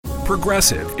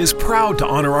Progressive is proud to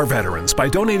honor our veterans by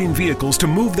donating vehicles to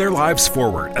move their lives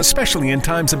forward, especially in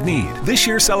times of need. This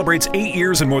year celebrates 8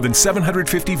 years and more than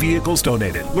 750 vehicles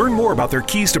donated. Learn more about their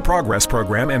Keys to Progress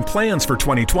program and plans for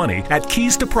 2020 at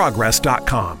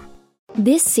keystoprogress.com.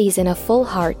 This season, a full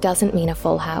heart doesn't mean a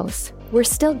full house. We're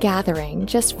still gathering,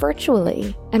 just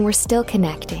virtually, and we're still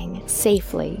connecting,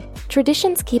 safely.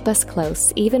 Traditions keep us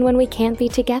close, even when we can't be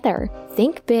together.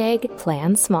 Think big,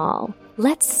 plan small.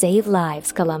 Let's save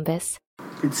lives, Columbus.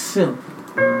 It's simple.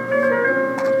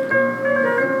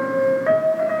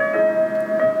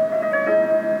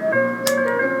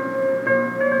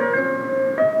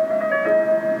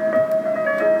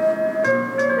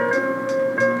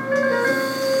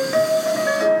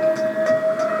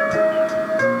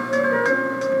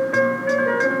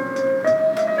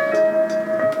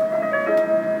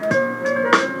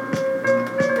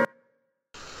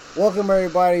 Welcome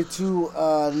everybody to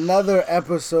another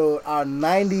episode, our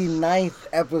 99th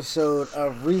episode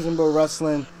of Reasonable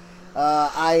Wrestling.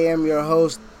 I am your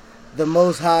host, the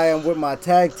Most High. I'm with my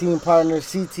tag team partner,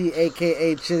 CT,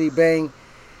 aka Chidi Bang.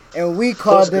 And we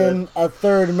called in a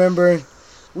third member.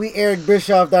 We Eric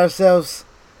Bischoff ourselves.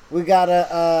 We got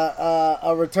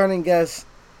a returning guest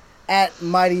at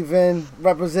Mighty Vin,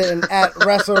 representing at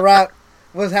Wrassle Rap.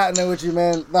 What's happening with you,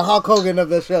 man? The Hulk Hogan of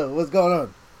the show. What's going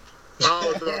on?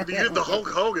 Oh, you did the Hulk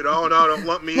Hogan. Oh no, don't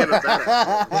lump me in with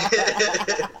that.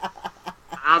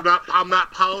 I'm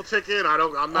not politicking. I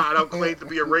don't claim to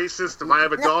be a racist. If I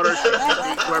have a daughter, she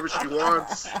can be whoever she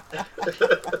wants.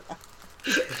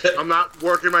 I'm not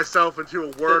working myself into a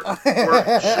work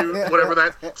shoot, whatever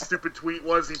that stupid tweet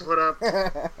was he put up.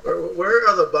 Where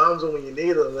are the bombs when you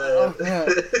need them, man?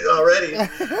 Already.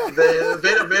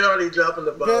 Ben already dropping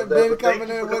the bomb. Thank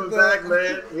you for coming back,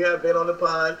 man. Yeah, Ben on the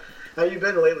pod. How you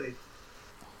been lately?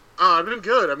 I've been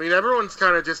good. I mean, everyone's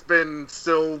kind of just been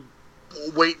still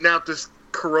waiting out this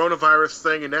coronavirus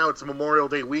thing, and now it's Memorial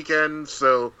Day weekend,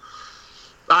 so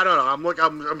I don't know.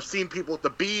 I'm seeing people at the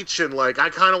beach, and like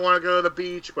I kind of want to go to the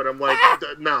beach, but I'm like,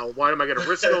 no. Why am I gonna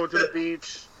risk going to the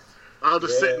beach? I'll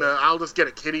just get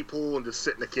a kiddie pool and just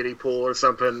sit in a kiddie pool or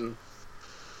something.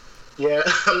 Yeah,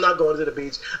 I'm not going to the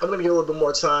beach. I'm gonna get a little bit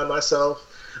more time myself.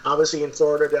 Obviously, in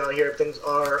Florida down here, things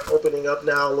are opening up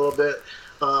now a little bit.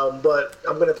 But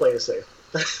I'm going to play it safe.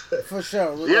 For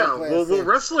sure. Well,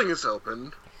 wrestling is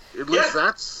open. At least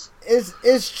that's a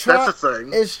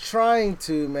thing. It's trying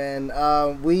to, man.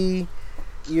 The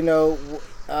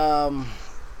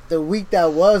week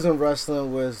that was in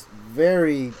wrestling was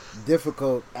very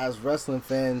difficult as wrestling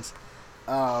fans.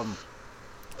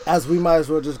 As we might as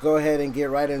well just go ahead and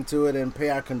get right into it and pay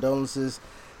our condolences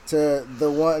to the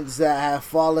ones that have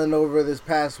fallen over this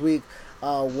past week.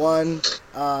 Shad,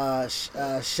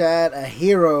 a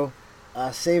hero,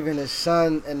 saving his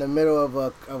son in the middle of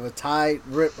a rip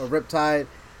tide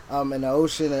in the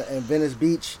ocean in Venice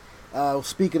Beach.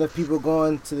 Speaking of people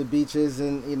going to the beaches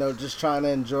and just trying to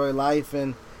enjoy life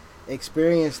and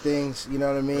experience things, you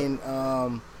know what I mean.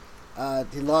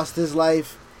 He lost his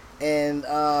life, and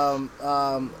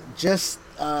just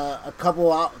a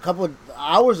couple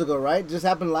hours ago, right? Just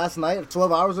happened last night,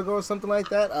 12 hours ago or something like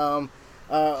that.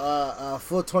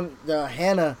 Full 20.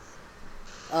 Hannah.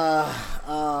 Hannah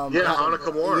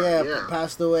Kimura.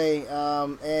 Passed away.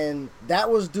 And that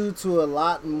was due to a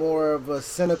lot more of a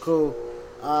cynical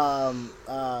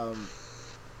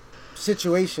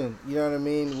situation. You know what I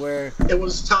mean? Where it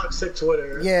was toxic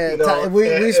Twitter. Yeah,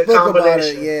 we spoke about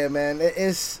it. Yeah, man.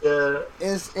 It's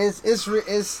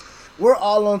we're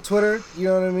all on Twitter. You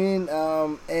know what I mean?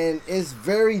 And it's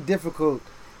very difficult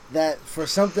that for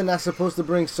something that's supposed to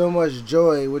bring so much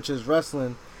joy, which is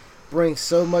wrestling, brings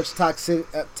so much toxicity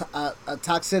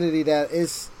that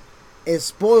it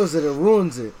spoils it, it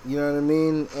ruins it. You know what I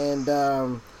mean? And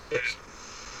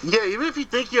even if you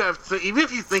think you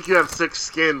have thick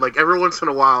skin, like every once in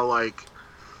a while, like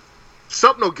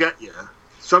something will get you.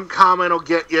 Some comment will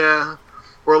get you,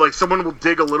 or like someone will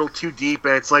dig a little too deep,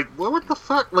 and it's like, well, what the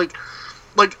fuck, like.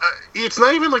 It's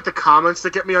not even, like, the comments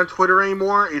that get me on Twitter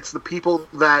anymore. It's the people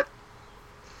that,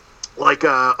 like,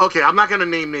 okay, I'm not going to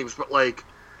name names, but, like,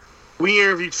 we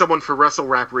interviewed someone for Wrestle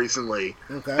Rap recently.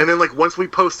 Okay. And then, like, once we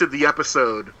posted the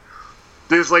episode,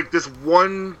 there's, like, this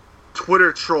one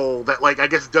Twitter troll that, like, I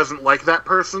guess doesn't like that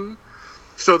person.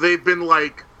 So they've been,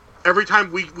 like, every time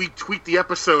we tweet the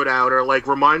episode out or, like,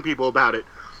 remind people about it,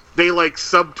 they, like,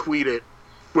 subtweet it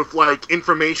with, like,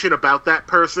 information about that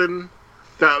person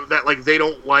that like they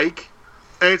don't like,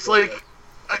 and it's like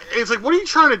what are you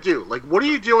trying to do? Like, what are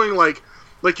you doing? Like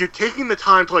you're taking the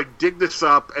time to like dig this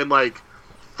up and like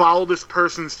follow this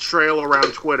person's trail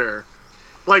around Twitter.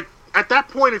 Like at that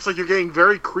point, it's like you're getting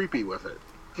very creepy with it.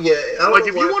 Yeah, like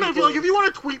if you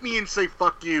want to tweet me and say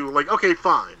fuck you, like okay,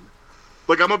 fine.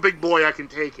 Like I'm a big boy, I can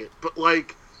take it. But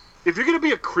like, if you're gonna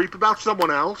be a creep about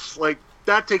someone else, like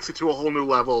that takes it to a whole new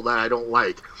level that I don't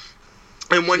like.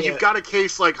 And when you've got a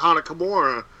case like Hana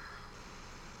Kimura,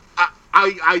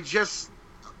 I just,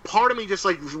 part of me just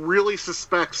like really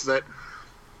suspects that.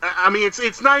 I mean,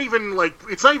 it's not even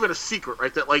a secret,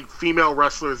 right? That like female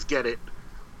wrestlers get it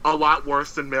a lot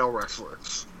worse than male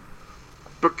wrestlers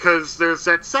because there's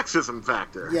that sexism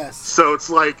factor. Yes. So it's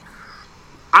like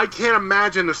I can't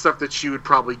imagine the stuff that she would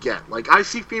probably get. Like I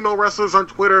see female wrestlers on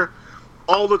Twitter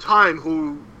all the time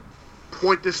who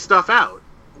point this stuff out,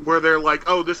 where they're like,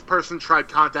 "Oh, this person tried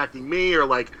contacting me," or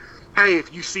like, "Hey,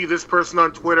 if you see this person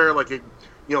on Twitter, like,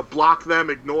 block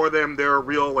them, ignore them. They're a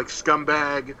real like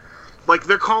scumbag." Like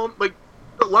they're calling, like,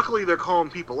 luckily they're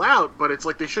calling people out, but it's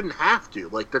like they shouldn't have to.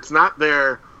 Like that's not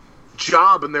their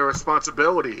job and their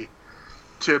responsibility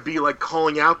to be like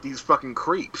calling out these fucking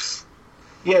creeps.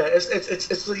 Yeah,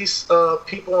 it's these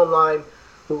people online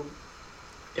who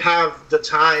have the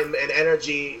time and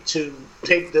energy to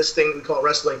take this thing we call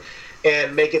wrestling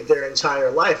and make it their entire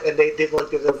life, and they feel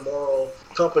like they're the moral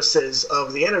compasses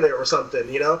of the internet or something.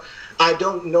 I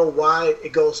don't know why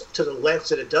it goes to the lengths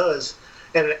that it does.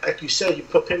 And like you said, you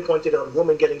pinpointed on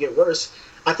women getting it worse.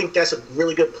 I think that's a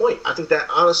really good point. I think that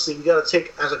honestly, we got to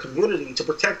take as a community to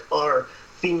protect our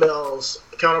females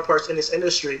counterparts in this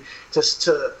industry to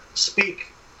speak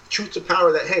truth to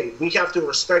power that, hey, we have to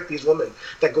respect these women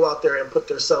that go out there and put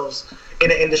themselves in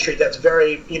an industry that's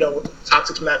very,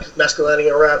 toxic masculinity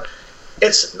around.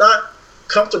 It's not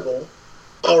comfortable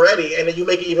already, and then you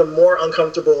make it even more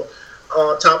uncomfortable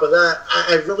on top of that.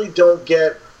 I really don't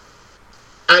get.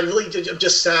 I'm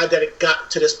just sad that it got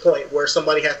to this point where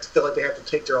somebody has to feel like they have to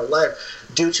take their own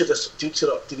life due to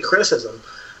the criticism,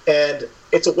 and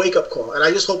it's a wake up call. And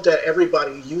I just hope that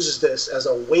everybody uses this as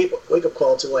a wake up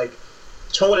call to like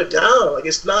tone it down. Like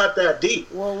it's not that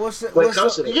deep. Well, when it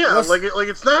comes to it. Yeah, like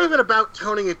it's not even about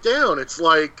toning it down. It's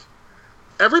like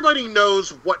everybody knows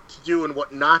what to do and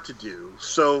what not to do.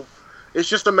 So it's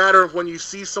just a matter of when you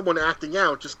see someone acting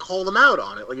out, just call them out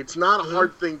on it. Like it's not a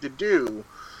hard thing to do.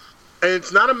 And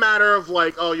it's not a matter of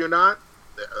like, oh,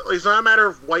 it's not a matter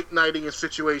of white knighting a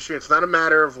situation. It's not a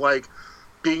matter of like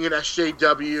being an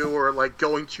SJW or like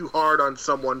going too hard on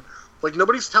someone. Like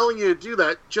nobody's telling you to do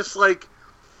that. Just like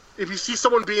if you see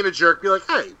someone being a jerk, be like,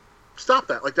 hey, stop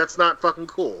that. Like that's not fucking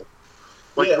cool.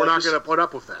 Like we're not going to put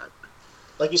up with that.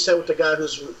 Like you said with the guy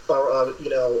who's,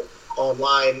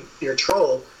 online, your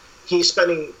troll, he's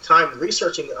spending time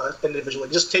researching an individual,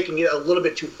 just taking it a little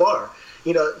bit too far.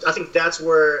 I think that's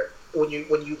where when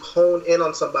you hone in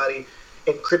on somebody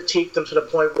and critique them to the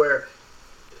point where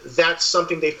that's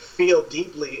something they feel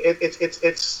deeply,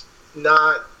 it's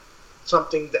not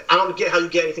something that I don't get how you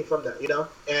get anything from that,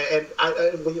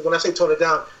 And when I say tone it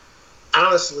down,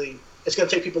 honestly, it's going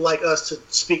to take people like us to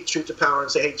speak truth to power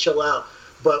and say, hey, chill out.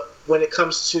 But when it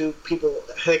comes to people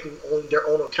taking their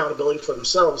own accountability for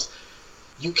themselves,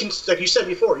 you can, like you said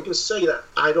before, you can say that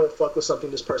I don't fuck with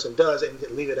something this person does and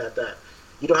leave it at that.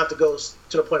 You don't have to go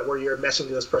to the point where you're messing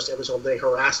with this person every single day,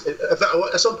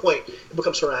 at some point, it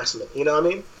becomes harassment. You know what I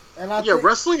mean? And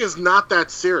wrestling is not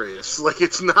that serious. Like,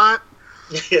 it's not...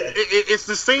 Yeah. It's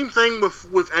the same thing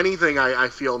with anything I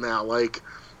feel now. Like,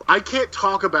 I can't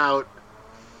talk about,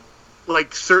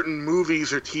 like, certain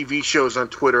movies or TV shows on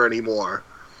Twitter anymore.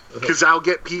 Because I'll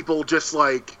get people just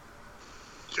like...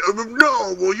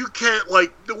 No, well, you can't,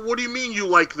 like... What do you mean you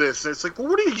like this? And it's like, well,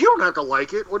 you don't have to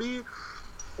like it. What do you...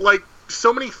 Like...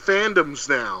 So many fandoms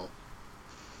now,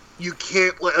 you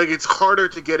can't, like, it's harder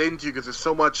to get into because there's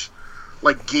so much,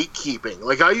 like, gatekeeping.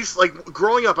 Like,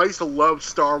 growing up, I used to love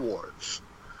Star Wars.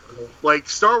 Like,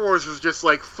 Star Wars was just,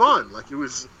 like, fun. Like, it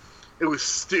was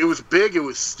big, it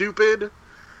was stupid,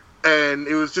 and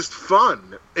it was just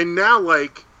fun. And now,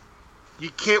 like, you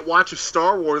can't watch a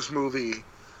Star Wars movie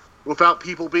without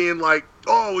people being like,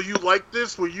 oh, you like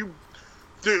this? Well,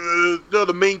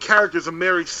 the main character's a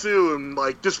Mary Sue, and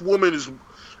like this woman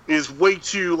is way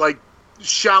too like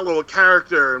shallow a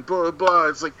character, and blah blah blah.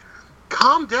 It's like,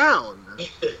 calm down.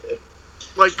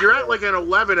 Like you're at like an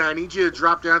 11, and I need you to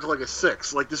drop down to like a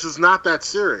 6. Like this is not that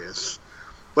serious.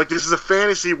 Like this is a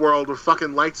fantasy world with fucking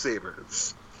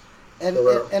lightsabers. And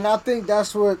I think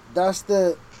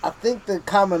I think the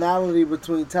commonality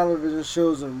between television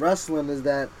shows and wrestling is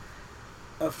that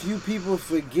a few people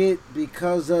forget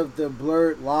because of the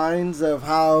blurred lines of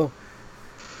how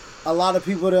a lot of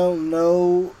people don't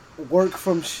know work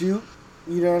from shoot.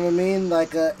 You know what I mean?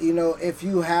 Like, if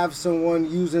you have someone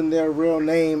using their real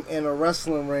name in a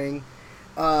wrestling ring,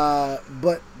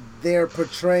 but they're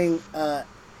portraying a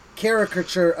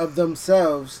caricature of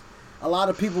themselves, a lot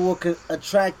of people will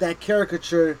attract that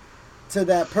caricature to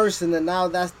that person, and now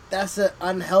that's an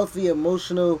unhealthy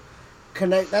emotional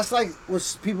connect. That's like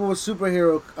with people with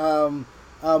superhero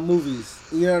movies,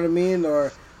 you know what I mean,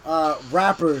 or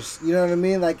rappers, you know what I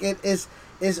mean. Like it's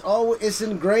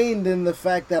ingrained in the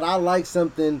fact that I like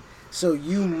something, so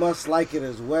you must like it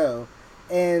as well.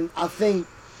 And I think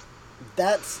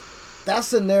that's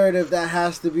a narrative that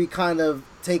has to be kind of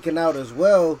taken out as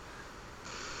well,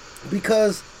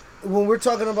 because when we're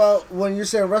talking about, when you're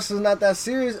saying wrestling's not that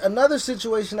serious, another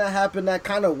situation that happened that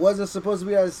kind of wasn't supposed to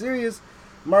be that serious,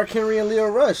 Mark Henry and Lio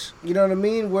Rush, you know what I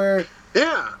mean, where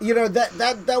you know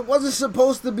that wasn't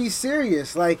supposed to be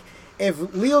serious. Like, if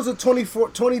Leo's a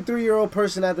 23-year-old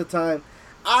person at the time,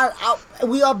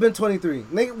 we all been 23.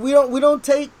 We don't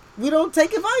take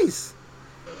advice.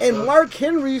 And Mark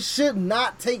Henry should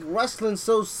not take wrestling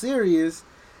so serious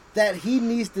that he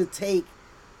needs to take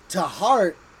to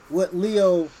heart what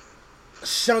Lio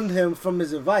shunned him from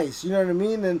his advice. You know what I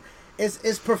mean? And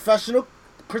it's professional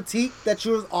critique that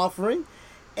you was offering.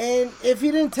 And if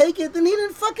he didn't take it, then he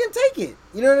didn't fucking take it.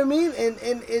 You know what I mean? And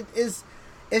it's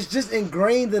just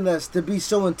ingrained in us to be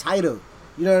so entitled.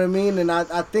 You know what I mean? And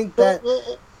I think that...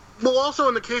 Well, also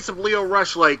in the case of Lio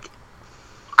Rush, like,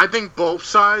 I think both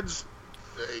sides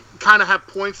kind of have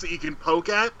points that you can poke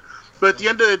at. But at the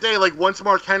end of the day, like, once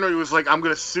Mark Henry was like, I'm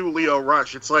going to sue Lio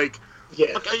Rush, it's like,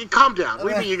 okay, calm down. What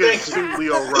do you mean you're going to sue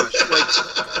Lio Rush? Like,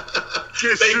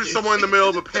 just sue someone in the middle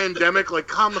of a pandemic? Like,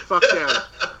 calm the fuck down.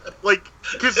 Like,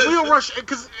 because Lio Rush,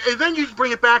 and then you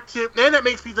bring it back to, and that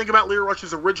makes me think about Lio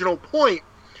Rush's original point,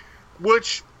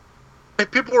 which,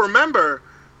 if people remember,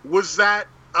 was that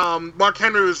Mark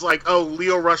Henry was like, oh,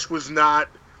 Lio Rush was not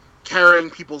carrying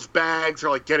people's bags or,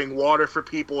 like, getting water for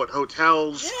people at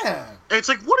hotels. Yeah. And it's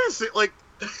like, what is it? Like,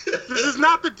 this is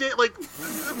not the day. Like,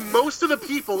 most of the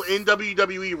people in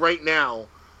WWE right now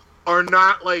are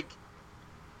not, like,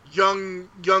 young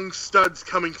studs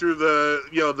coming through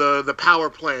the power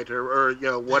plant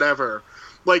or whatever.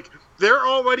 Like, they're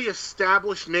already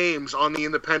established names on the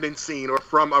independent scene or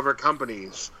from other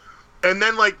companies. And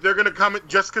then, like, they're gonna come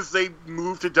just because they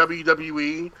moved to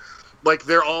WWE. Like,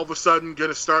 they're all of a sudden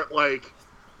gonna start, like,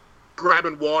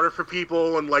 grabbing water for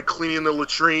people and, like, cleaning the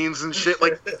latrines and shit.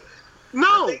 Like,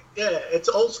 no. It's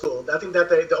old school. I think that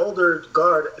the older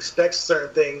guard expects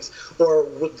certain things or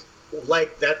would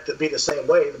like that to be the same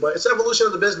way. But it's evolution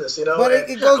of the business, you know? But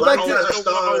it goes back to...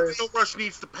 Lio Rush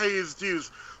needs to pay his dues.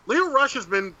 Lio Rush has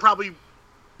been probably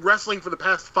wrestling for the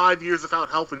past 5 years without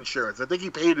health insurance. I think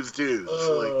he paid his dues.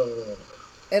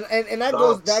 And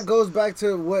that goes back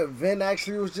to what Vin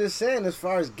actually was just saying as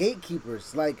far as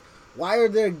gatekeepers. Like, why are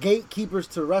there gatekeepers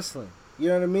to wrestling? You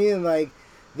know what I mean? Like,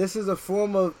 this is a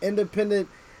form of independent...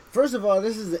 First of all,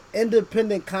 this is an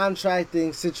independent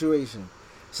contracting situation.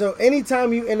 So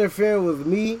anytime you interfere with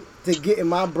me to get in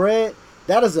my bread,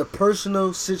 that is a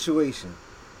personal situation.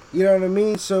 You know what I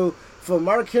mean? So for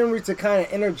Mark Henry to kind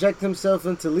of interject himself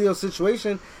into Leo's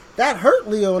situation, that hurt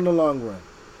Lio in the long run.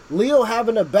 Lio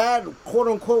having a bad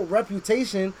quote-unquote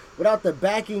reputation without the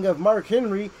backing of Mark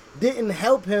Henry didn't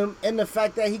help him in the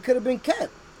fact that he could have been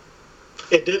kept.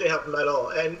 It didn't help him at all.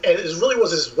 And it really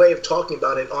was his way of talking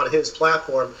about it on his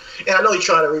platform. And I know he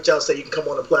tried to reach out and say, you can come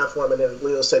on the platform, and then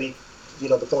Lio said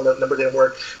the phone number didn't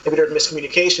work. Maybe there's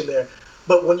miscommunication there.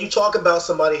 But when you talk about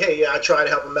somebody, hey, yeah, I tried to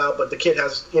help him out, but the kid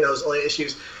has, his own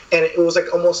issues. And it was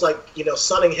like almost like,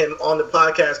 sunning him on the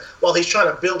podcast while he's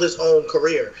trying to build his own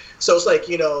career. So it's like,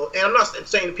 and I'm not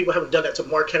saying that people haven't done that to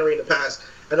Mark Henry in the past.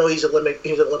 I know he's an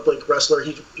Olympic wrestler.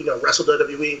 He, wrestled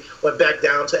WWE, went back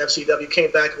down to FCW,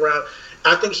 came back around.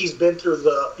 I think he's been through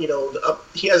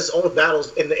he has his own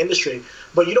battles in the industry,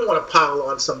 but you don't want to pile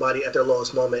on somebody at their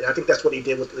lowest moment. I think that's what he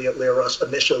did with Lio Rush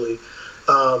initially.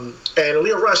 And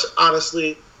Lio Rush,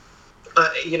 honestly,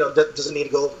 that doesn't need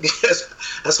to go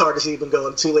as hard as he's been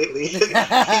going to lately.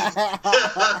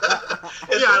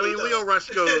 Lio Rush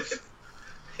goes.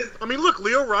 I mean, look,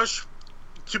 Lio Rush,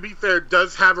 to be fair,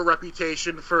 does have a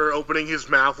reputation for opening his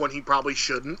mouth when he probably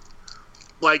shouldn't.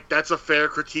 Like, that's a fair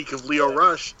critique of Lio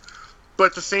Rush. But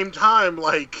at the same time,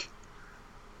 like,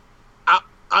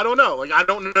 I don't know. Like, I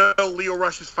don't know Lio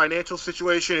Rush's financial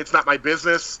situation. It's not my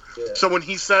business. Yeah. So when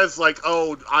he says, like,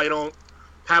 oh, I don't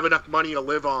have enough money to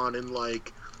live on, and,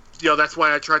 like, that's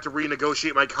why I tried to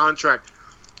renegotiate my contract.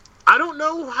 I don't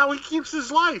know how he keeps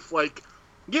his life. Like,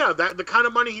 yeah, the kind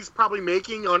of money he's probably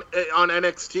making on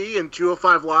NXT and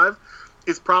 205 Live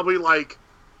is probably, like,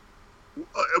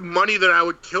 money that I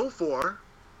would kill for.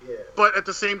 Yeah. But at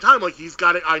the same time, like,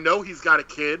 I know he's got a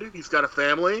kid, he's got a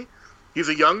family, he's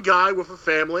a young guy with a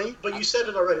family. But you said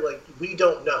it already, like, we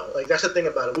don't know. Like, that's the thing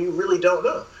about it. We really don't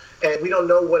know. and we don't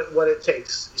know what it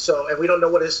takes. So, and we don't know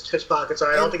what his pockets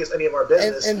are. I don't think it's any of our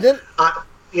business. And then,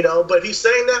 but if he's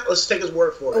saying that, let's take his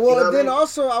word for it. Well, you know then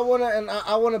also I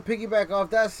wanna piggyback off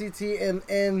that, CT,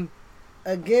 and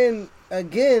again,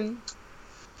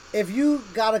 if you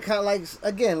gotta kind of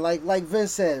like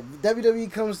Vince said,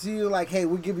 WWE comes to you like, hey,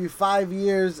 we'll give you 5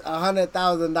 years,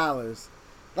 $100,000.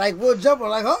 Like, we'll jump on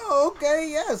like, oh, okay,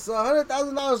 yes,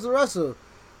 $100,000 to wrestle.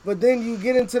 But then you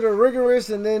get into the rigorous,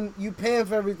 and then you paying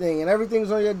for everything, and everything's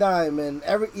on your dime, and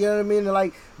you know what I mean? And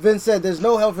like Vince said, there's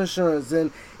no health insurance,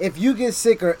 and if you get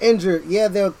sick or injured, yeah,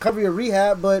 they'll cover your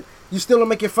rehab, but you still don't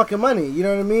make your fucking money. You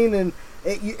know what I mean? And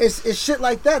it's shit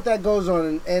like that goes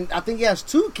on. And I think he has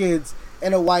 2 kids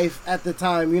and a wife at the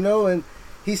time, you know, and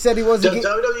he said he wasn't. Does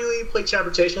WWE play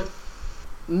transportation?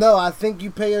 No, I think you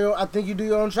pay I think you do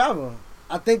your own travel.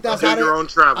 I think that's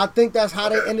how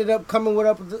they ended up coming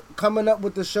up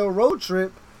with the show Road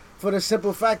Trip, for the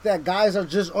simple fact that guys are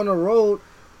just on the road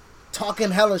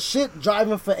talking hella shit,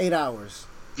 driving for 8 hours.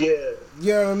 Yeah,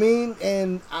 you know what I mean.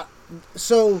 And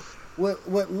so what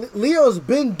Leo's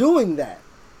been doing that.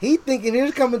 He thinking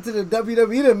he's coming to the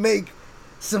WWE to make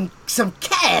some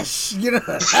cash, you know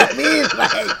what I mean?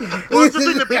 Like, well, it's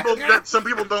the thing that some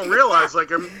people don't realize.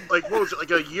 Like what was it,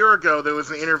 like a year ago, there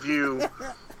was an interview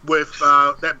with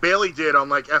that Bailey did on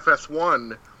like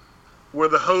FS1, where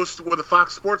the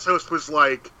Fox Sports host was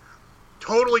like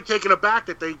totally taken aback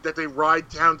that they ride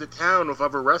town to town with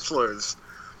other wrestlers,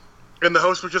 and the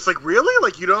host was just like, really?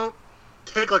 Like, you don't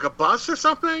take like a bus or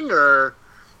something, or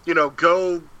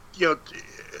go, you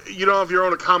don't have your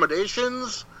own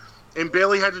accommodations? And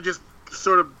Bailey had to just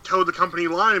sort of toe the company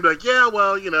line and be like, yeah,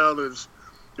 well, there's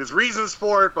reasons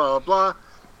for it, blah, blah, blah.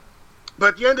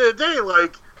 But at the end of the day,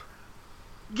 like,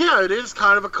 yeah, it is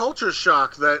kind of a culture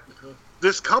shock that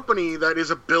this company that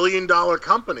is $1 billion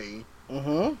company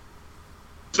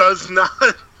does not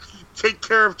take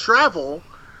care of travel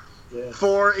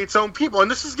for its own people. And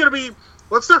this is going to be,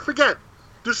 let's not forget,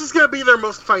 this is going to be their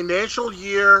most financial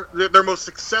year, their most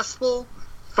successful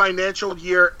financial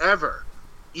year ever.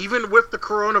 Even with the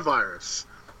coronavirus,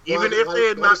 even if they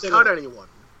had not cut anyone,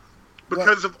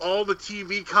 because of all the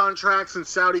TV contracts and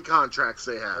Saudi contracts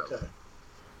they have. Okay.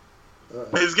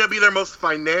 It's going to be their most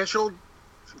financially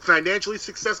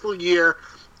successful year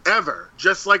ever.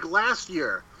 Just like last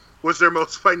year was their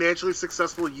most financially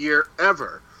successful year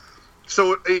ever.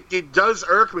 So it does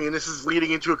irk me, and this is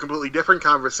leading into a completely different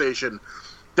conversation,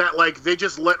 that like they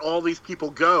just let all these people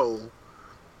go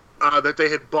that they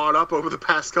had bought up over the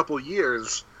past couple of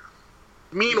years.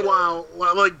 Meanwhile,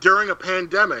 like during a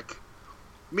pandemic,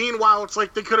 it's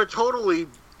like they could have totally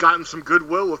gotten some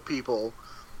goodwill with people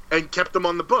and kept them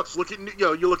on the books. Look at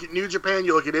you look at New Japan,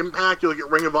 you look at Impact, you look at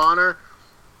Ring of Honor.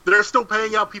 They're still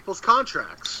paying out people's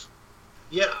contracts.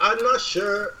 Yeah, I'm not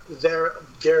sure their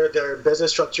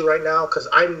business structure right now, because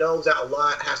I know that a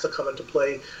lot has to come into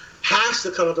play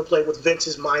with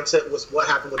Vince's mindset with what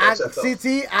happened with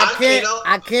XFL.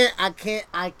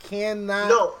 I cannot.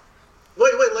 No,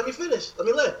 wait, let me finish. Let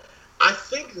me land. I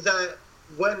think that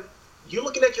when you're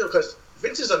looking at because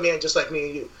Vince is a man just like me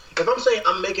and you. If I'm saying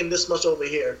I'm making this much over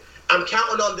here, I'm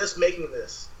counting on making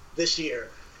this year,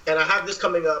 and I have this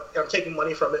coming up, and I'm taking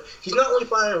money from it. He's not only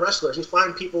firing wrestlers; he's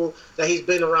firing people that he's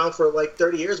been around for like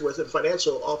 30 years with in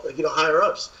financial, higher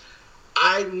ups.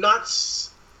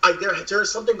 There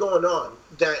is something going on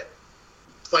that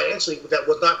financially that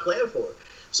was not planned for.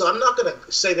 So I'm not going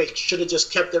to say they should have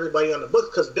just kept everybody on the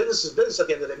book, because business is business at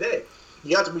the end of the day.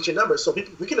 You have to meet your numbers. So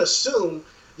we can assume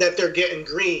that they're getting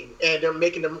green and they're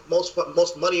making the most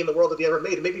money in the world that they ever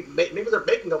made. Maybe they're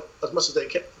making them as much as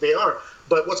they are,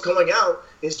 but what's coming out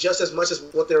is just as much as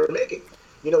what they're making.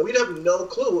 We'd have no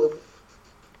clue.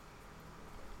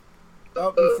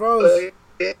 You froze.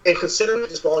 And considering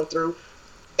it's falling through,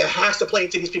 it has to play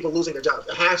into these people losing their jobs.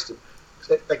 It has to.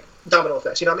 Like domino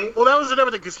effects, you know what I mean? Well, that was another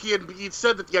thing, because he'd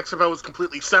said that the XFL was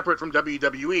completely separate from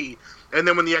WWE, and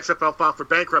then when the XFL filed for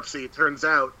bankruptcy, it turns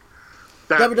out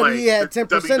that WWE had 10%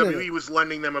 WWE was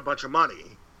lending them a bunch of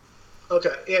money.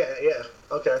 Okay, yeah.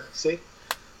 Okay, see,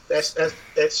 that's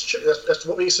true. That's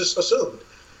what we assumed.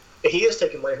 He is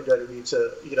taking money from WWE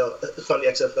to fund the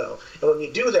XFL, and when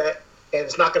you do that, and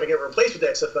it's not going to get replaced with the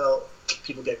XFL,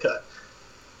 people get cut.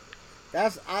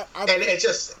 And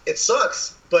it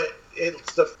sucks, but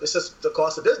it's just the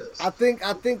cost of business. I think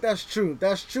that's true.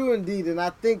 That's true indeed, and I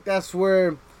think that's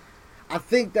where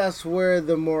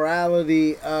the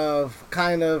morality of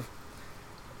kind of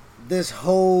this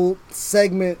whole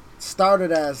segment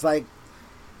started as. Like,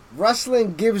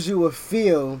 wrestling gives you a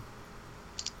feel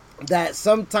that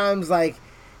sometimes, like,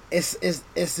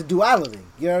 it's the duality.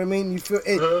 You know what I mean? You feel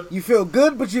it, you feel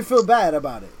good, but you feel bad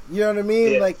about it. You know what I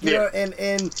mean? Yeah, like you know,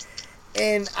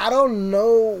 and I don't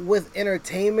know with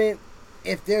entertainment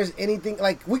if there's anything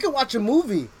like we could watch a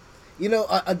movie, you know,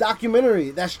 a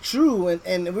documentary that's true,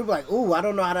 and we're like, ooh, I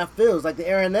don't know how that feels, like the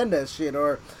Aaron Hernandez shit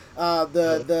or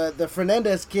the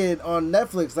Fernandez kid on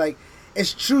Netflix. Like,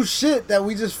 it's true shit that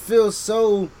we just feel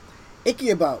so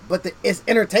icky about, but it's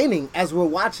entertaining as we're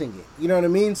watching it. You know what I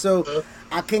mean? So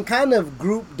I can kind of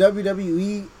group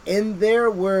WWE in there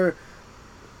where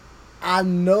I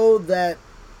know that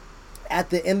at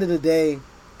the end of the day,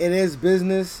 it is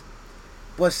business,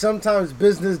 but sometimes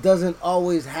business doesn't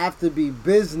always have to be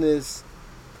business.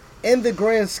 In the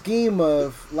grand scheme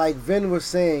of, like Vin was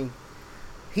saying,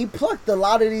 he plucked a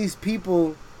lot of these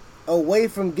people away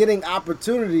from getting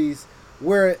opportunities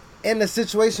where in the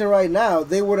situation right now,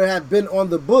 they would have been on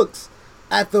the books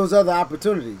at those other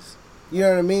opportunities. You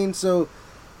know what I mean? So,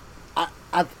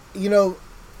 I you know,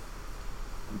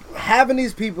 having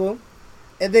these people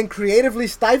and then creatively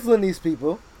stifling these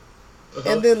people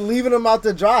and then leaving them out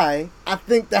to dry, I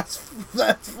think that's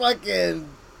fucking.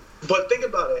 But think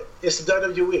about it. It's the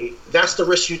WWE. That's the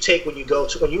risk you take when you go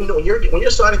to when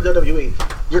you're signing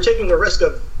WWE. You're taking a risk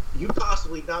of you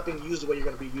possibly not being used the way you're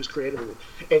going to be used creatively,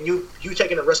 and you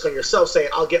taking a risk on yourself, saying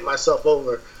I'll get myself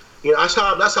over. You know,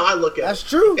 that's how I look at it. That's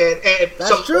true. And that's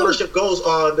some true. Ownership goes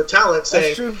on the talent,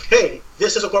 saying, "Hey,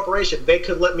 this is a corporation. They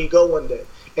could let me go one day,"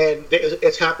 and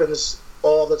it happens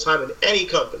all the time in any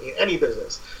company, any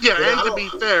business. Yeah, you know, and to be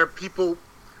fair, people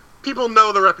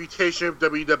know the reputation of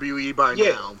WWE by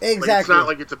now. Exactly. Like, it's not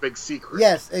like it's a big secret.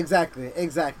 Yes, exactly.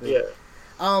 Yeah.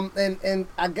 And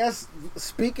I guess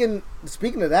speaking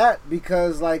of that,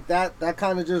 because like that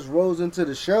kind of just rolls into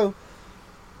the show.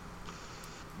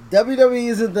 WWE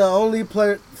isn't the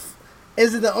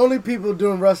only people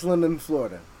doing wrestling in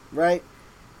Florida, right?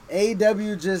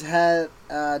 AEW just had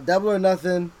Double or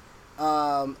Nothing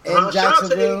in Jacksonville. Shout out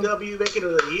to AEW making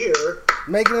it a year.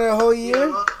 Making it a whole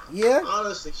year? Yeah.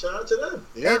 Honestly, shout out to them.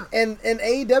 Yeah. And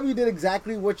AEW did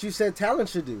exactly what you said talent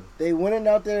should do. They went in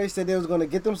out there, they said they was going to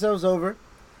get themselves over.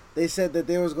 They said that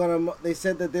they was going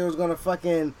to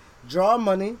fucking draw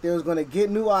money. They was going to get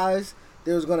new eyes.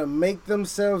 They was going to make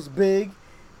themselves big.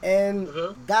 And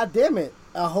God damn it,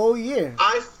 a whole year.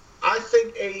 I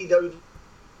think AEW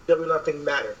nothing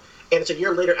mattered. And it's a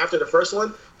year later after the first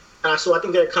one. So I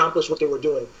think they accomplished what they were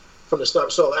doing from the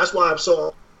start. So that's why I'm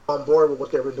so on board with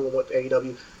what they were doing with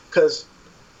AEW, because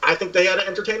I think they had an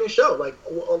entertaining show. Like,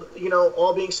 you know,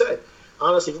 all being said,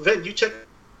 honestly, Vin, you checked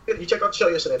out the show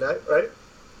yesterday night, right?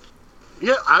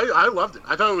 Yeah, I loved it.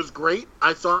 I thought it was great.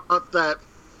 I thought that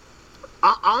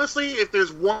honestly, if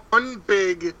there's one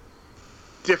big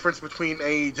difference between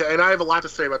AEW, and I have a lot to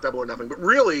say about Double or Nothing, but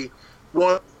really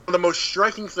one of the most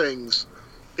striking things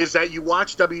is that you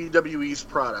watch WWE's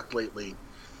product lately,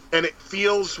 and it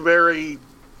feels very,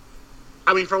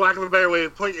 I mean, for lack of a better way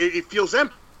of putting it, it feels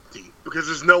empty because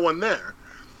there's no one there.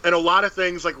 And a lot of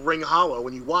things like ring hollow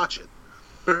when you watch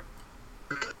it.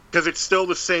 Because it's still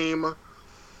the same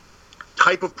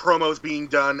type of promos being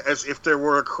done as if there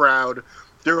were a crowd.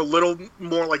 They're a little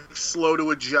more like slow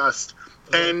to adjust.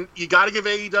 And you got to give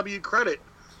AEW credit.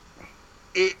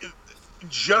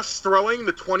 Just throwing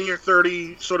the 20 or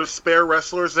 30 sort of spare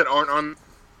wrestlers that aren't on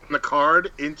the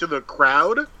card into the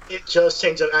crowd, it just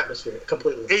changes the atmosphere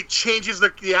completely. It changes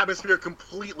the atmosphere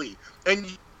completely, and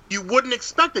you wouldn't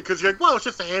expect it because you're like, well, it's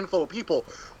just a handful of people,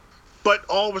 but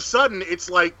all of a sudden it's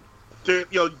like, you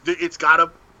know, it's got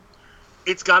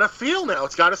a feel now.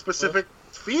 It's got a specific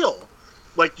feel.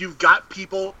 Like you've got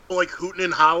people like hooting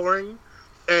and hollering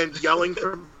and yelling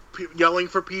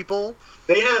for people.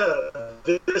 They had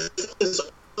this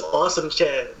awesome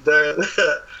chant.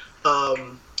 The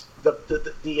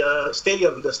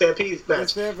stadium, the Stampede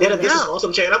match. They had this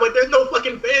awesome chant. I'm like, there's no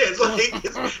fucking fans. Like,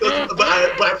 but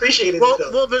I appreciated it.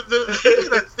 Well,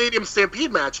 that Stadium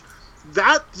Stampede match,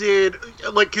 that did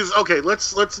like because okay,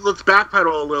 let's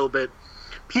backpedal a little bit.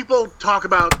 People talk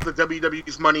about the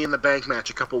WWE's Money in the Bank match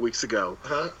a couple weeks ago,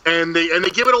 and they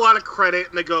give it a lot of credit,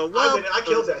 and they go, well, I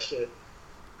killed that shit.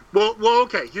 Well,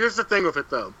 okay. Here's the thing with it,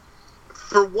 though.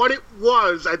 For what it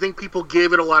was, I think people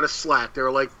gave it a lot of slack. They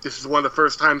were like, "This is one of the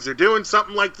first times they're doing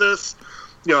something like this."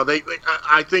 You know,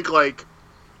 I think like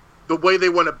the way they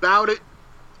went about it,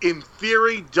 in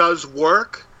theory, does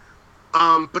work.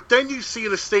 But then you see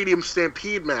the Stadium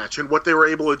Stampede match and what they were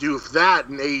able to do with that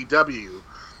in AEW,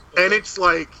 and it's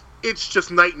like it's just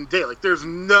night and day. Like there's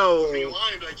no. Like,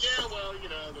 yeah, well, you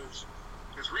know,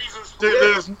 there's reasons.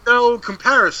 There's no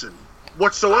comparison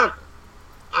whatsoever.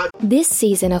 This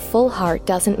season, a full heart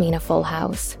doesn't mean a full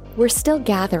house. We're still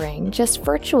gathering, just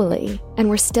virtually, and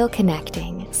we're still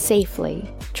connecting, safely.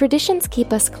 Traditions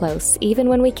keep us close even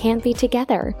when we can't be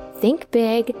together. Think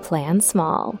big, plan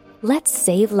small. Let's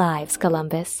save lives,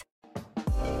 Columbus.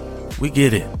 We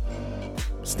get it.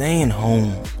 Staying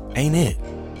home ain't it.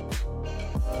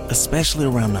 Especially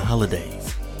around the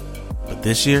holidays. But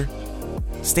this year,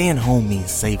 staying home means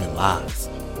saving lives.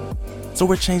 So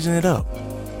we're changing it up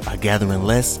by gathering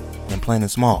less and planning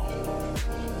small.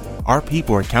 Our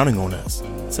people are counting on us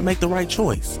to make the right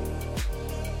choice.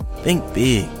 Think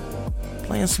big,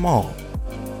 plan small.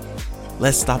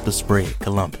 Let's stop the spread,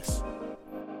 Columbus.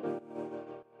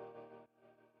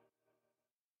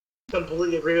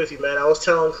 Completely agree with you, man. I was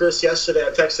telling Chris yesterday,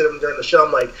 I texted him during the show,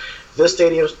 I'm like, this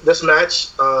match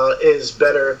is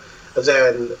better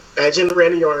than Edge and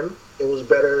Randy Orton. It was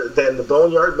better than the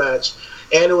Boneyard match,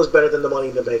 and it was better than the Money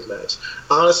in the Bank match.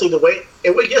 Honestly,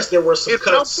 yes, there were some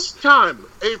cuts. It felt big time.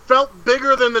 It felt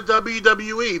bigger than the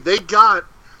WWE. They got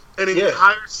an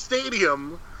entire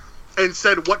stadium and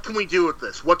said, what can we do with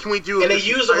this? What can we do with and this?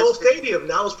 And they used the whole stadium.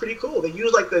 That was pretty cool. They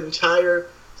used, like, the entire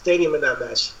stadium in that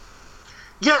match.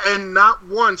 Yeah, and not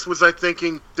once was I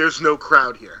thinking, there's no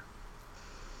crowd here.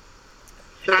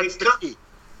 That's the key.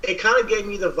 It kind of gave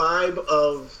me the vibe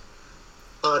of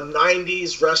a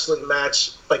 90s wrestling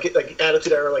match, like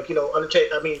Attitude Era, like,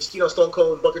 Undertaker, Stone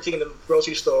Cold and Booker T in the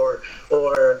grocery store,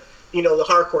 or, the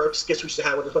hardcore skits we used to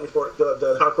have with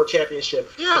the hardcore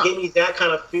championship. Yeah. It gave me that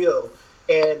kind of feel,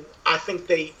 and I think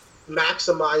they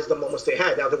maximized the moments they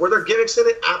had. Now, were there gimmicks in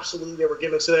it? Absolutely, there were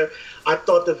gimmicks in there. I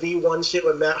thought the V1 shit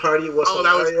with Matt Hardy was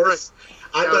hilarious. That was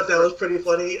great. I thought that was pretty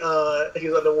funny. He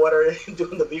was underwater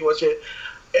doing the V1 shit.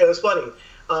 It was funny.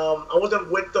 I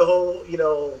wasn't with the whole,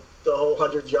 the whole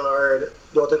 100-yard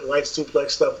Northern Lights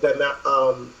suplex stuff that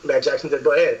Matt Jackson did.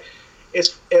 But hey,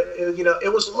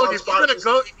 it was. Look, if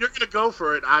you're gonna go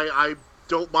for it. I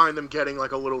don't mind them getting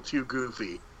like a little too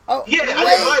goofy. Oh yeah, I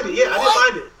didn't mind it. Yeah, I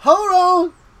didn't mind it. Hold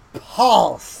on,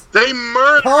 pause. They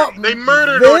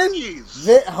murdered Ortiz.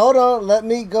 Hold on, let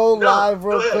me go live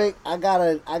real quick. I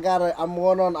gotta. I'm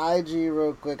going on IG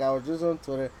real quick. I was just on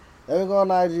Twitter. Let me go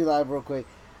on IG live real quick.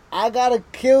 I gotta.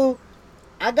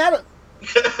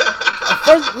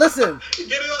 First, listen. Get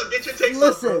it on. Get your takes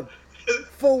listen.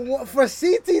 For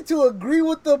CT to agree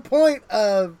with the point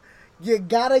of you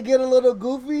gotta get a little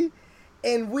goofy,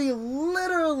 and we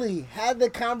literally had the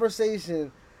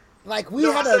conversation. Like we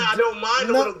had I don't mind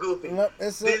a little goofy.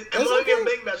 The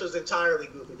Big match was entirely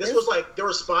goofy. This was like there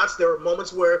were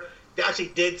moments where they actually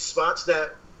did spots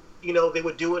that they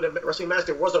would do in a wrestling match.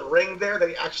 There was a ring there.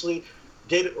 They actually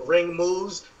did ring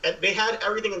moves, and they had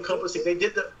everything encompassing. They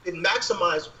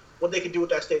maximized what they could do with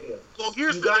that stadium. Well,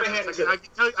 here's the difference.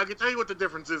 I can tell you what the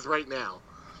difference is right now.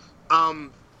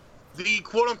 The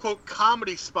quote-unquote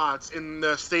comedy spots in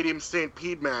the Stadium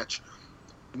Stampede match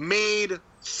made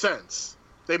sense.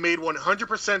 They made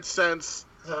 100% sense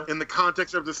in the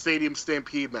context of the Stadium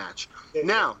Stampede match.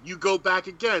 Now, you go back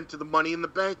again to the Money in the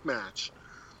Bank match,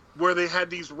 where they had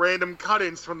these random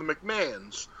cut-ins from the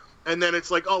McMahons, and then it's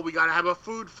like, oh, we gotta have a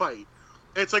food fight.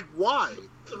 And it's like, why?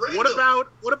 What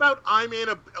about I'm in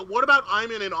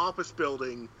an office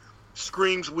building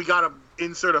screams we gotta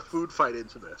insert a food fight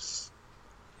into this?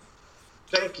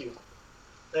 Thank you.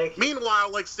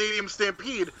 Meanwhile, like Stadium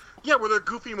Stampede, were there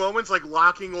goofy moments like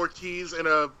locking Ortiz in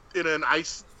an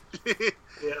ice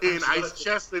ice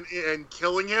chest and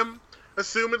killing him,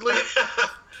 assumedly?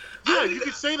 You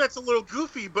could say that's a little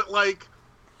goofy, but like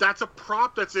that's a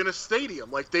prop that's in a stadium.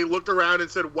 Like they looked around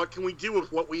and said, "What can we do with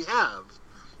what we have?"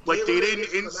 Like they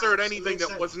didn't insert anything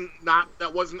that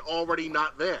wasn't already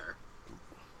not there.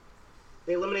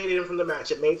 They eliminated him from the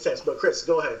match. It made sense. But Chris,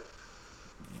 go ahead.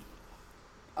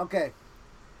 Okay.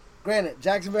 Granted,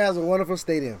 Jacksonville has a wonderful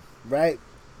stadium, right?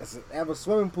 They have a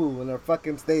swimming pool in their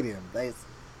fucking stadium. That's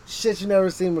shit you never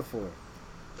seen before.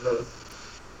 Mm-hmm.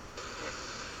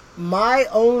 My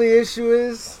only issue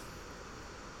is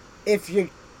if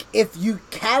you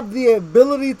have the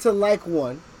ability to like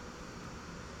one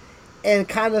and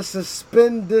kind of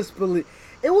suspend disbelief.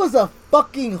 It was a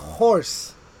fucking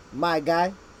horse, my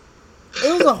guy.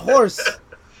 It was a horse.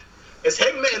 It's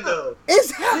Hangman though. It's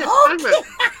Hangman.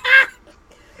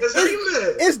 It's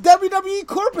Hangman. It's WWE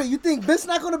corporate. You think Vince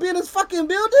not going to be in his fucking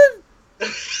building?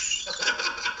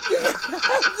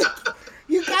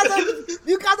 You guys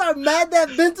are mad that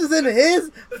Vince is in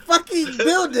his fucking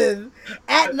building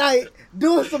at night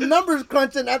doing some numbers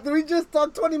crunching after we just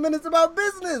talked 20 minutes about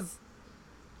business.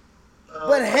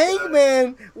 But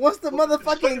Hangman wants to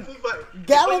motherfucking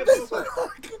gallop this.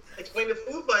 Explain the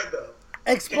food fight though.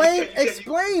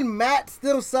 Explain Matt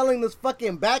still selling this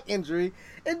fucking back injury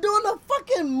and doing a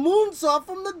fucking moonsault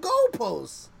from the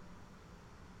goalpost.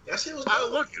 That shit was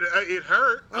dope. Look, it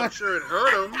hurt. I'm sure it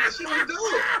hurt him. That shit was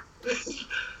dope.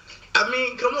 I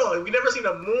mean, come on. We never seen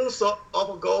a moonsault off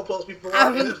a goalpost before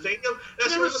in the stadium. That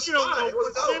shit was a spot. It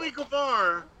was dope. Sammy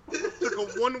Guevara took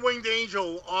a one-winged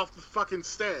angel off the fucking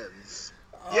stands.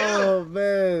 Yeah. Oh,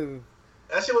 man.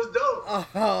 That shit was dope.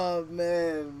 Oh,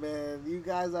 man. You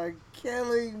guys are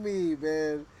killing me,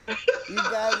 man. You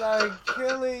guys are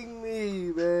killing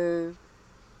me, man.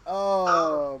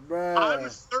 Oh, man. I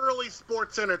was thoroughly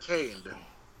sports entertained.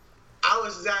 I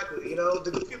was exactly,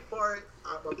 the goofy part.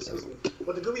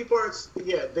 But the goofy parts,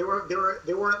 yeah, they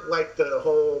weren't like the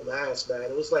whole match, man.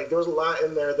 It was like there was a lot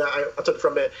in there that I took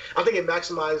from it. I think it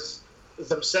maximized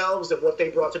themselves and what they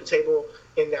brought to the table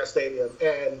in that stadium,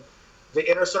 and the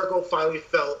inner circle finally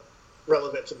felt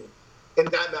relevant to me in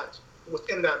that match.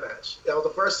 Within that match, that was the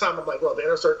first time I'm like, well, the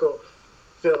inner circle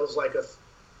feels like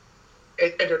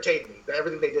it entertained me.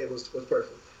 Everything they did was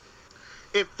perfect.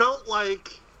 It felt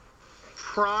like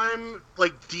prime,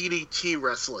 like DDT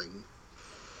wrestling.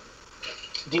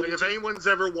 Like if anyone's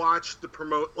ever watched the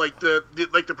promotion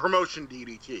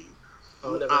DDT.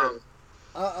 Oh, never heard.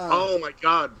 Oh my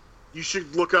God, you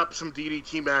should look up some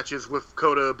DDT matches with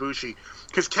Kota Ibushi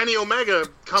because Kenny Omega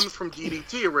comes from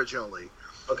DDT originally.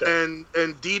 Okay. And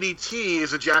DDT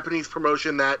is a Japanese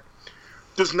promotion that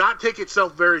does not take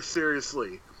itself very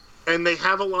seriously, and they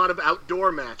have a lot of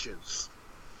outdoor matches.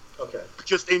 Okay.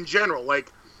 Just in general,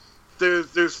 like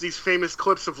there's these famous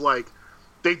clips of like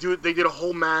they did a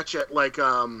whole match at like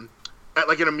an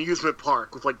amusement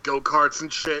park with like go-karts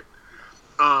and shit,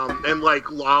 and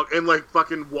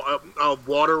fucking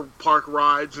water park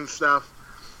rides and stuff,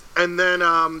 and then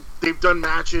they've done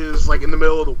matches like in the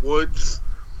middle of the woods.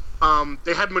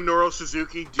 They had Minoru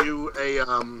Suzuki do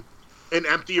an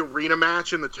empty arena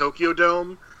match in the Tokyo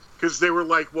Dome because they were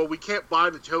like, well, we can't buy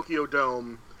the Tokyo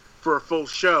Dome for a full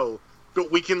show,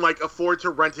 but we can like afford to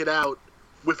rent it out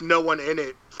with no one in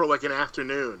it for like an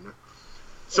afternoon.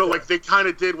 So like they kind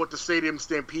of did what the Stadium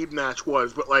Stampede match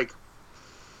was, but like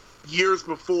years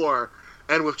before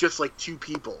and with just like two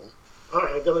people. All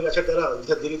right, I definitely gotta check that out. You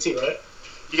said DDT, right?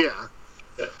 Yeah.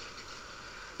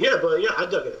 Yeah, but yeah, I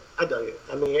dug it.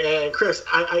 I mean, and Chris,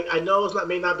 I know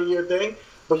may not be your thing,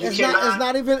 but it's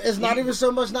not even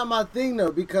so much not my thing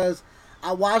though, because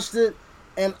I watched it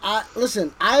and I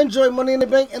enjoy Money in the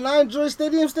Bank and I enjoy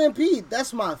Stadium Stampede.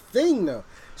 That's my thing though.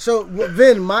 So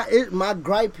Vin, my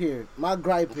gripe here,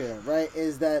 right,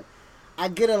 is that I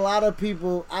get a lot of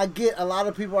people are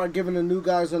giving the new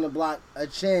guys on the block a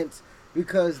chance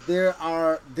because they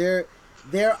are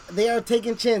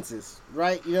taking chances,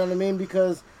 right? You know what I mean?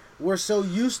 Because we're so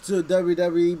used to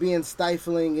WWE being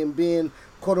stifling and being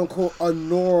quote unquote a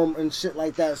norm and shit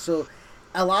like that. So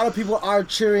a lot of people are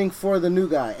cheering for the new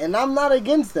guy, and I'm not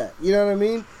against that. You know what I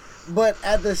mean? But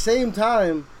at the same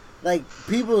time, like,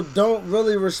 people don't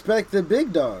really respect the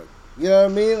big dog. You know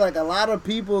what I mean? Like, a lot of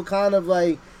people kind of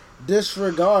like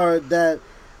disregard that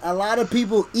a lot of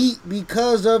people eat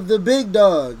because of the big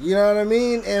dog. You know what I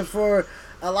mean? And for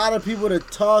a lot of people to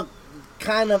talk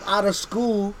kind of out of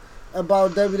school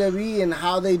about WWE and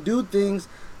how they do things,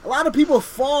 a lot of people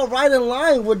fall right in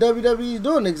line with WWE is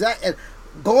doing. And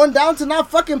going down to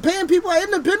not fucking paying people at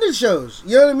independent shows.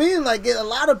 You know what I mean? Like, a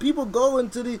lot of people go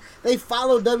they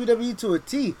follow WWE to a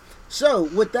T. So,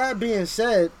 with that being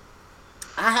said,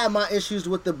 I had my issues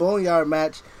with the Boneyard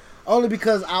match only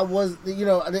because I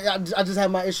just had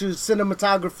my issues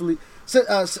cinematography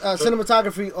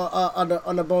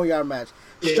on the Boneyard match.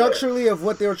 Yeah. Structurally, of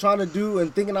what they were trying to do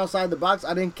and thinking outside the box,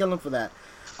 I didn't kill them for that.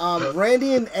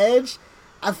 Randy and Edge,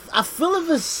 I feel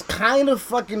it's kind of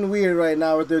fucking weird right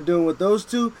now what they're doing with those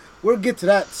two. We'll get to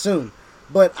that soon.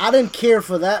 But I didn't care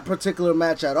for that particular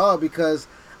match at all because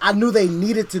I knew they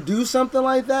needed to do something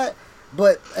like that.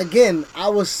 But again, I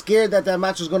was scared that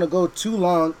match was going to go too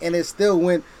long, and it still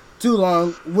went too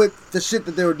long with the shit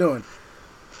that they were doing.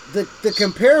 The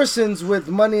comparisons with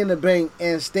Money in the Bank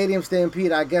and Stadium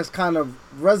Stampede, I guess, kind of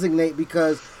resonate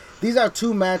because these are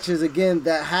two matches, again,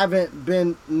 that haven't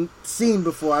been seen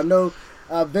before. I know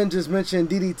Ben just mentioned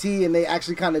DDT, and they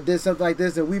actually kind of did something like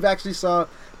this, and we've actually saw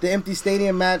the empty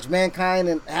stadium match, Mankind,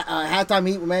 and halftime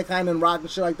heat with Mankind and Rock and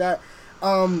shit like that.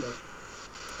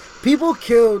 People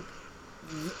killed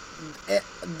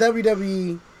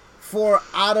WWE for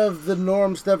out of the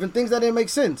norm stuff and things that didn't make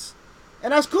sense.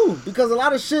 And that's cool, because a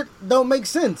lot of shit don't make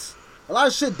sense. A lot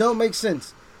of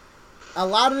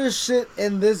this shit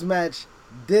in this match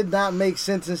did not make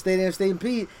sense in Stadium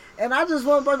Stampede. And I just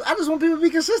want people to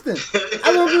be consistent.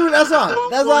 That's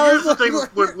all. Here's the thing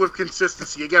with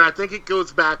consistency. Again, I think it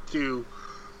goes back to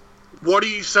what are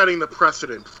you setting the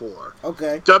precedent for?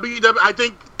 Okay. I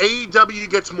think AEW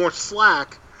gets more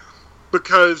slack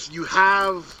because you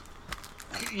have,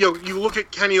 you look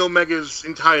at Kenny Omega's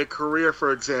entire career,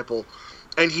 for example,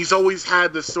 and he's always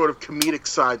had this sort of comedic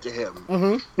side to him.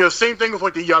 Mm-hmm. Same thing with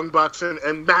like the Young Bucks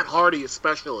and Matt Hardy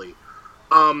especially,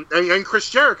 and Chris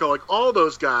Jericho, like all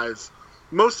those guys.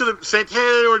 Most of the Santana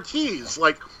and Ortiz,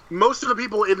 like most of the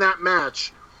people in that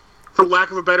match, for lack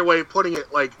of a better way of putting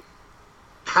it, like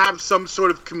have some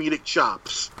sort of comedic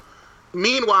chops.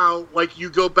 Meanwhile, like you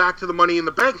go back to the Money in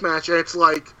the Bank match, and it's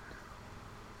like,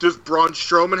 does Braun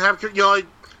Strowman have, like,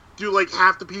 do like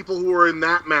half the people who are in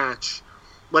that match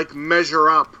like measure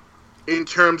up in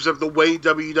terms of the way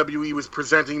WWE was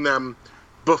presenting them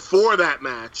before that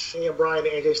match? And Bryan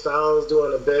and AJ Styles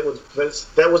doing a bit with Vince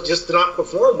that was just not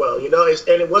perform well, and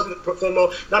it wasn't perform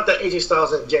well. Not that AJ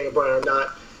Styles and Daniel Bryan are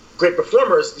not great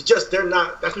performers. It's just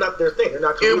that's not their thing. They're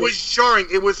not. It was jarring.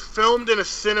 It was filmed in a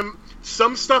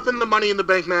Some stuff in the Money in the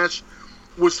Bank match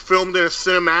was filmed in a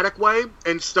cinematic way,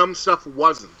 and some stuff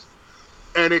wasn't.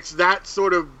 And it's that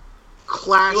sort of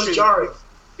clash. It was jarring.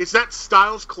 It's that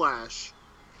Styles clash.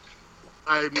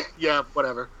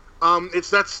 Whatever. It's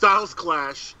that Styles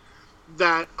clash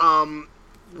that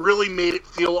really made it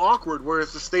feel awkward,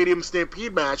 whereas the Stadium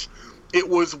Stampede match, it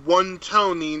was one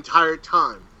tone the entire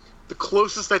time. The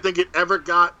closest I think it ever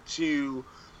got to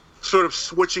sort of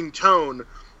switching tone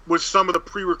was some of the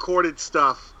pre-recorded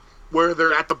stuff where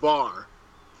they're at the bar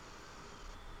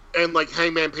and like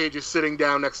Hangman Page is sitting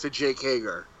down next to Jake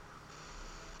Hager.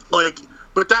 Like,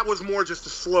 but that was more just a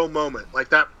slow moment, like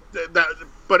that.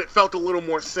 But it felt a little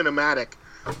more cinematic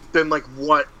than like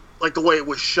the way it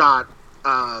was shot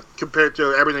compared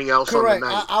to everything else. Correct. On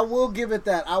the night. I will give it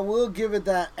that. I will give it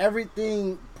that.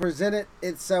 Everything presented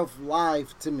itself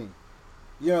live to me.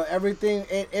 Everything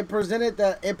it presented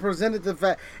that. It presented the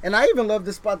fact, and I even love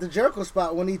the spot, the Jericho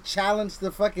spot, when he challenged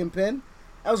the fucking pin.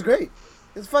 That was great.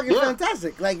 It's fucking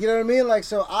fantastic. Like, you know what I mean? Like,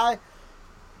 so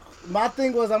my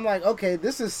thing was, I'm like, okay,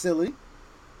 this is silly.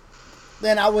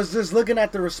 Then I was just looking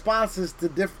at the responses to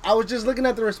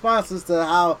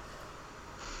how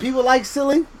people like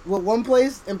silly with one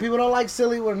place and people don't like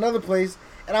silly with another place.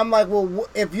 And I'm like, well,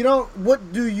 if you don't,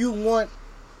 what do you want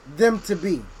them to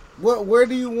be? Where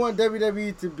do you want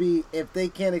WWE to be if they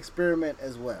can't experiment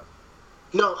as well?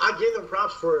 No, I gave them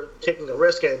props for taking a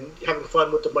risk and having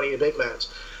fun with the Money in the Bank match.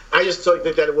 I just think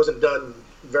that it wasn't done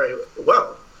very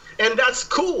well. And that's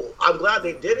cool. I'm glad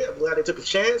they did it. I'm glad they took a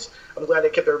chance. I'm glad they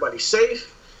kept everybody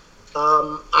safe.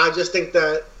 I just think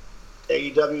that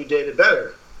AEW did it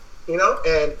better,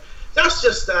 and that's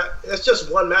just that. It's just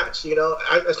one match,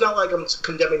 It's not like I'm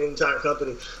condemning the entire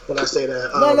company when I say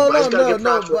that. No.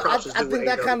 But I think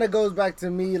that kind of goes back to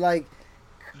me, like,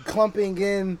 clumping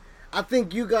in. I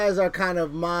think you guys are kind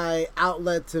of my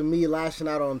outlet to me lashing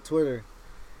out on Twitter.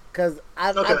 Because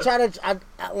I try to,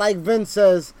 like Vince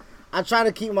says, I try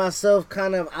to keep myself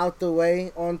kind of out the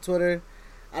way on Twitter.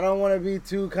 I don't want to be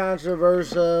too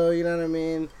controversial, you know what I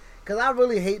mean? Because I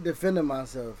really hate defending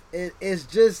myself.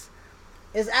 It's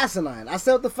asinine. I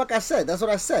said what the fuck I said. That's what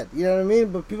I said, you know what I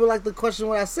mean? But people like to question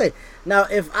what I say. Now,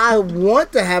 if I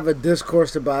want to have a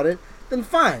discourse about it, then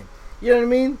fine, you know what I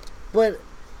mean? But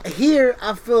here,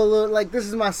 I feel a little like this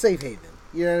is my safe haven,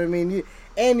 you know what I mean?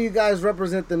 And you guys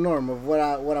represent the norm of what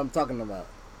I'm talking about.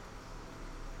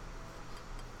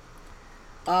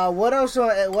 What else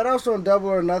on Double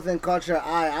or Nothing caught your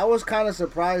eye? I was kind of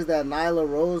surprised that Nyla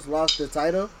Rose lost the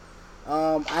title.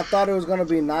 I thought it was gonna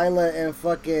be Nyla and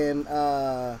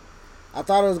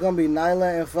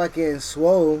fucking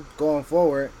Swole going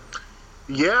forward.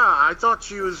 Yeah, I thought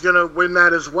she was gonna win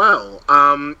that as well.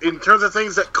 In terms of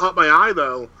things that caught my eye,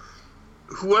 though,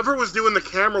 whoever was doing the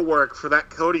camera work for that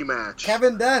Cody match,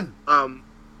 Kevin Dunn.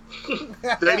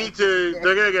 They're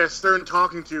gonna get a stern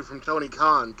talking to from Tony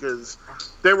Khan, because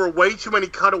there were way too many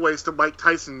cutaways to Mike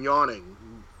Tyson yawning.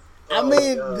 I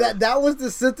mean, that was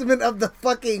the sentiment of the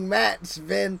fucking match,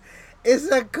 Vin. It's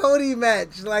a Cody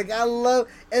match. Like, I love...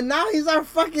 And now he's our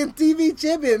fucking TV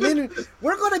champion. I mean,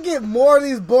 we're going to get more of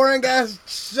these boring-ass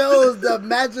shows, the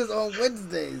matches on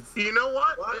Wednesdays. You know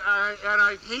what?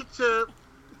 I hate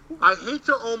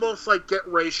to almost, like, get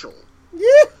racial.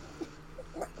 Yeah.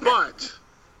 But...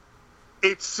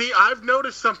 I've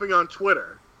noticed something on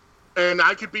Twitter, and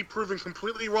I could be proven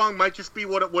completely wrong, might just be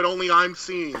what only I'm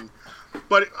seeing,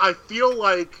 but I feel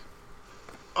like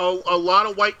a lot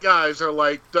of white guys are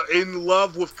like in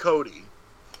love with Cody.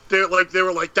 They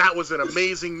were like, that was an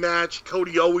amazing match.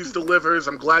 Cody always delivers.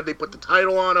 I'm glad they put the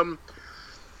title on him.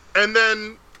 And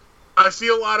then I see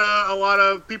a lot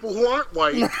of people who aren't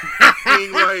white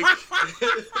being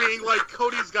like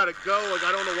Cody's got to go. Like,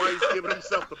 I don't know why he's giving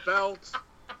himself the belt.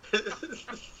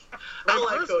 I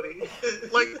like Cody.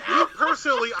 Like, me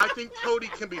personally, I think Cody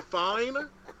can be fine.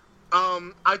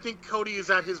 I think Cody is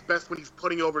at his best when he's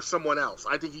putting over someone else.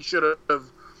 I think he should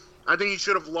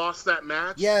have lost that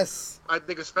match. Yes. I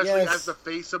think especially as the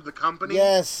face of the company.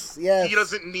 Yes. He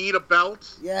doesn't need a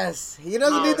belt. Yes. He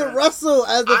doesn't need to wrestle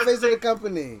as the face of the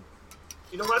company.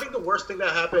 You know what? I think the worst thing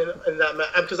that happened in that match,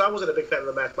 because I wasn't a big fan of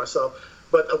the match myself,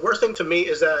 but the worst thing to me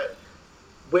is that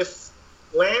with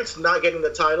Lance not getting the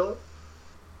title,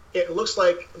 it looks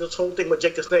like this whole thing with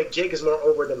Jake the Snake, Jake is more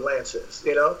over than Lance is,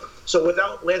 you know? So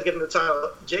without Lance getting the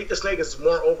title, Jake the Snake is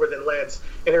more over than Lance,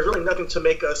 and there's really nothing to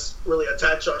make us really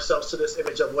attach ourselves to this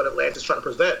image of what Lance is trying to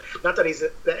present. Not that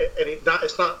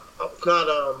it's not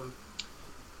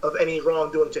of any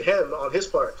wrongdoing to him on his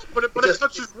part. But it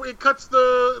cuts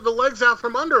the legs out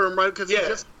from under him, right? Because he's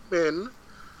just been.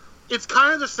 It's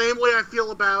kind of the same way I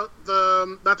feel about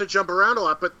not to jump around a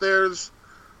lot, but there's.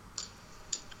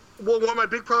 Well, one of my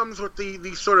big problems with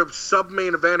the sort of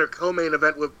sub-main event or co-main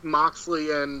event with Moxley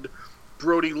and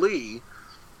Brody Lee,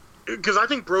 because I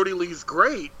think Brody Lee's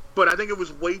great, but I think it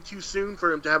was way too soon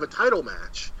for him to have a title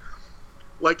match.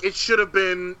 Like, it should have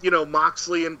been,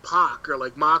 Moxley and Pac, or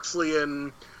like Moxley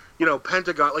and,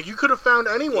 Pentagon. Like, you could have found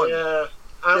anyone to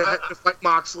fight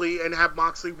Moxley and have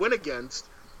Moxley win against.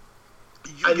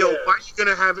 Why are you going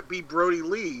to have it be Brody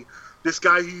Lee, this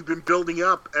guy who you've been building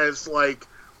up as, like,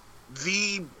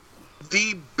 the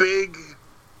big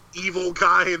evil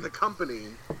guy in the company?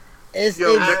 It's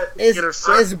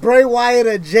Bray Wyatt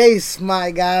or Jace, my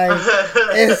guy.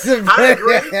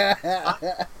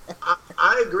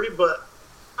 I agree, but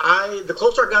the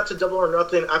closer I got to Double or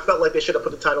Nothing, I felt like they should have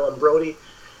put the title on Brody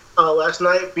last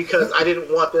night, because I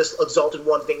didn't want this Exalted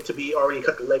One thing to be already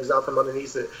cut the legs out from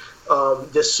underneath it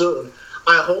this soon.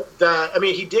 I hope that,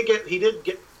 he did get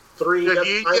 3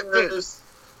 fighters,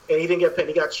 and he didn't get pinned.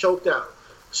 He got choked out.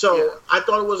 So I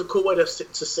thought it was a cool way to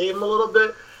save him a little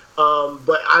bit,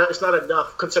 but it's not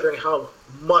enough considering how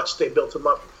much they built him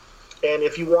up. And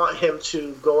if you want him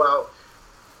to go out,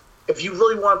 if you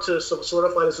really want to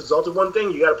solidify this Exalted One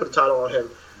thing, you got to put the title on him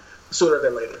sooner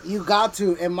than later. You got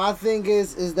to. And my thing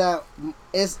is that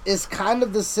it's kind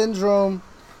of the syndrome,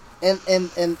 and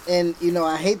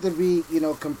I hate to be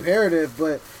comparative,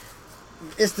 but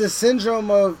it's the syndrome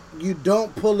of you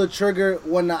don't pull the trigger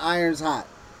when the iron's hot.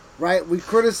 Right, we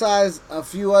criticize a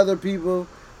few other people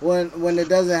when it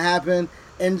doesn't happen,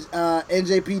 and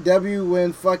NJPW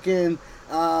when fucking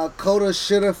Kota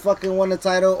should have fucking won the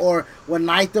title, or when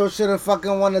Naito should have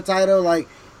fucking won the title. Like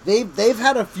they've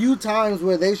had a few times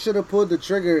where they should have pulled the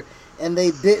trigger and they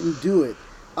didn't do it.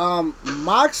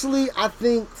 Moxley, I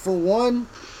think for one,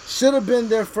 should have been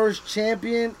their first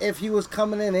champion if he was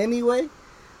coming in anyway,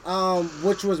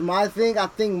 which was my thing. I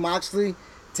think Moxley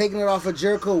taking it off of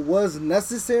Jericho was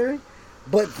necessary,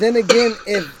 but then again,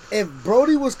 if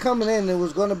Brody was coming in and it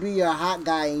was going to be a hot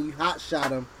guy and you hot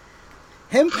shot him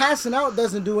passing out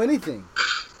doesn't do anything.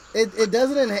 It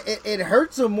doesn't. It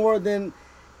hurts him more than.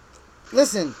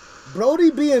 Listen,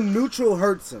 Brody being neutral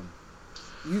hurts him.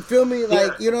 You feel me?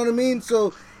 Like, you know what I mean?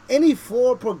 So any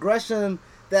forward progression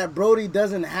that Brody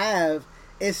doesn't have,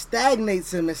 it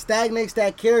stagnates him. It stagnates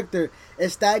that character. It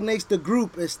stagnates the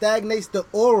group. It stagnates the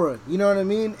aura. You know what I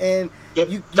mean? And that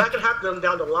can happen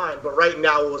down the line, but right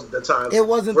now it wasn't the time. It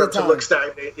wasn't the time to look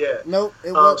stagnant. Yeah. Nope.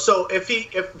 It wasn't. So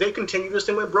if they continue this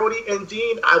thing with Brody and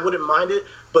Dean, I wouldn't mind it,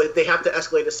 but they have to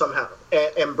escalate it somehow.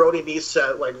 And Brody needs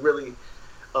to really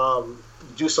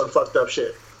do some fucked up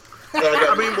shit.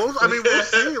 And, we'll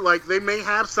see. Like, they may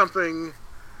have something.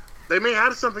 They may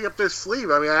have something up their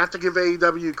sleeve. I have to give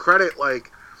AEW credit.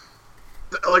 Like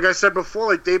I said before,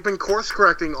 like, they've been course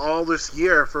correcting all this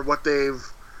year for what they've,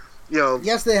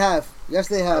 Yes, they have.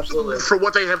 Absolutely. For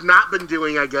what they have not been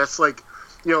doing, I guess. Like,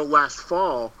 last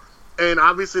fall, and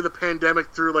obviously the pandemic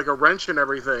threw like a wrench in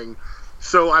everything.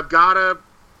 So I've gotta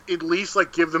at least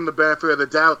like give them the benefit of the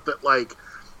doubt that like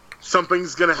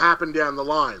something's gonna happen down the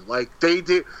line. Like they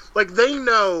did. Like they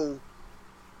know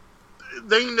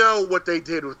what they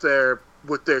did with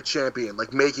their champion,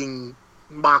 like making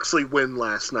Moxley win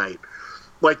last night.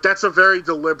 Like, that's a very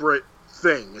deliberate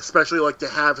thing, especially like to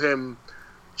have him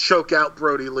choke out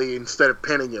Brody Lee instead of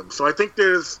pinning him. So I think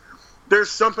there's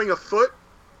something afoot.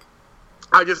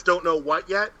 I just don't know what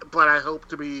yet, but I hope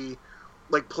to be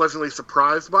like pleasantly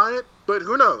surprised by it. But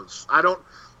who knows?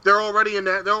 They're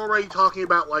already talking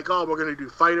about like, oh, we're gonna do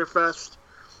Fyter Fest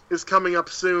is coming up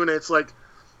soon. It's like,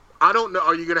 I don't know.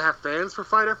 Are you going to have fans for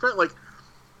Fyter Fest? Like,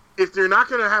 if they're not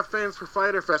going to have fans for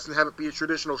Fyter Fest and have it be a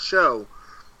traditional show,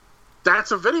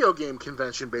 that's a video game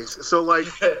convention, basically. So, like,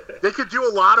 they could do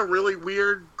a lot of really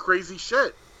weird, crazy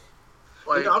shit.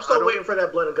 Like, I'm still waiting for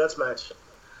that Blood and Guts match.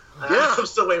 Yeah. I'm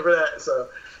still waiting for that, so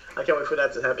I can't wait for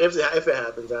that to happen. If it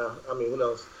happens now, I mean, who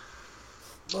knows?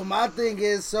 But my thing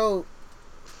is,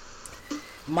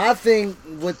 my thing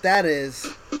with that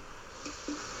is,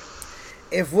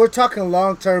 if we're talking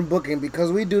long-term booking,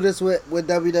 because we do this with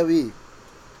WWE,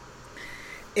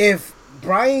 if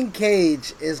Brian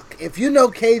Cage if you know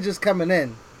Cage is coming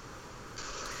in,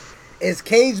 is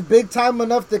Cage big time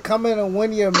enough to come in and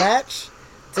win your match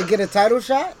to get a title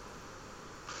shot?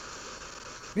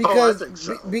 Because I think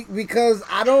so. because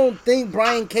I don't think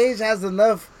Brian Cage has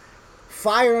enough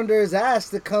fire under his ass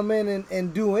to come in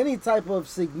and do any type of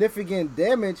significant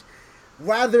damage.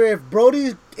 Rather, if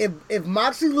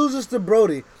Moxley loses to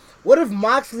Brody, what if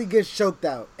Moxley gets choked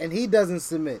out and he doesn't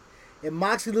submit? If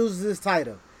Moxley loses his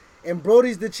title and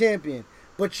Brody's the champion,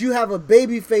 but you have a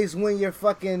babyface win your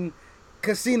fucking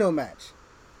casino match.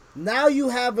 Now you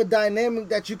have a dynamic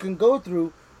that you can go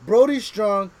through. Brody's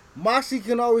strong, Moxley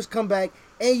can always come back,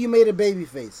 and you made a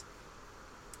babyface.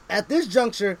 At this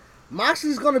juncture,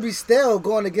 Moxley's going to be stale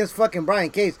going against fucking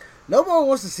Brian Cage. No one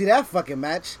wants to see that fucking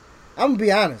match. I'm going to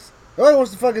be honest. Nobody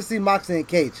wants to fucking see Moxley and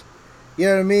Cage. You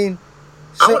know what I mean?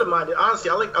 I wouldn't mind it.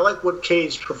 Honestly, I like what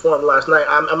Cage performed last night.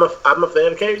 I'm a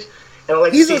fan of Cage, and I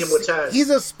like to see him with Taz. He's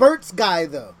a spurts guy,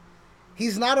 though.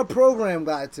 He's not a program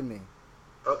guy to me.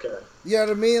 Okay. You know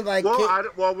what I mean? Like,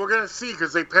 well, we're gonna see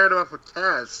because they paired him up with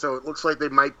Taz, so it looks like they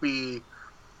might be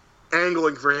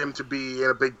angling for him to be in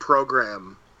a big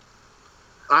program.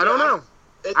 I don't know.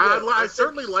 I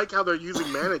certainly like how they're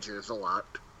using managers a lot.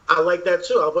 I like that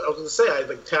too. I was going to say, I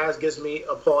think Taz gives me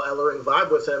a Paul Ellering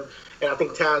vibe with him, and I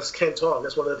think Taz can talk.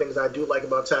 That's one of the things I do like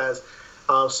about Taz.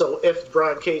 So if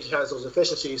Brian Cage has those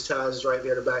efficiencies, Taz is right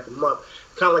there to back him up.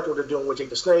 Kind of like what they're doing with Jake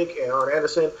the Snake and Arn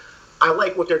Anderson. I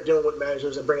like what they're doing with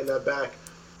managers and bringing that back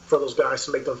for those guys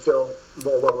to make them feel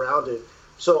more well-rounded.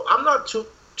 So I'm not too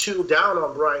down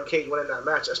on Brian Cage winning that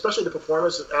match, especially the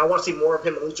performance. And I want to see more of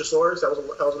him and Luchasaurus. That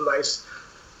was a nice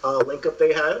link-up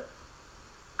they had.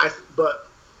 But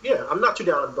yeah, I'm not too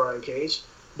down on Brian Cage.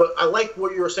 But I like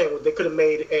what you were saying. They could have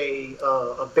made a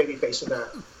babyface in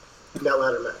that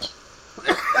ladder match.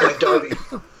 Like Darby.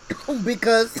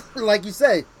 Because, like you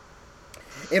say,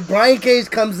 if Brian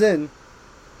Cage comes in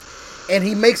and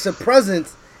he makes a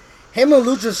presence, him and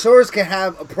Luchasaurus can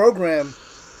have a program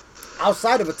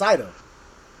outside of a title.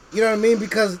 You know what I mean?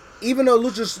 Because even though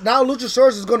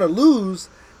Luchasaurus is going to lose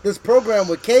this program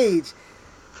with Cage,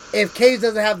 if Cage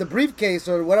doesn't have the briefcase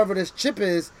or whatever this chip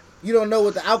is, you don't know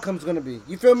what the outcome's going to be.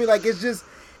 You feel me? Like, it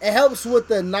helps with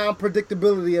the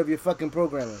non-predictability of your fucking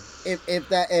programming.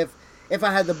 If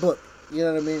I had the book, you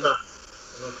know what I mean?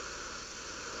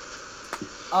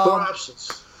 More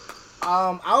options.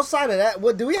 Outside of that,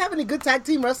 do we have any good tag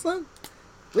team wrestling?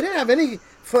 We didn't have any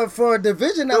for a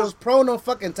division that was prone on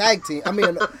fucking tag team. I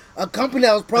mean, a company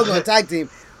that was prone on tag team.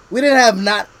 We didn't have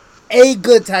not a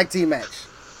good tag team match.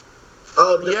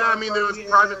 Yeah, I mean, there was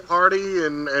Private Party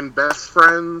and Best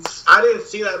Friends. I didn't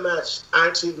see that match. I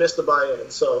actually missed the buy-in.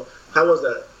 So how was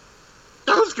that?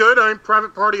 That was good. I mean,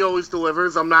 Private Party always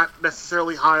delivers. I'm not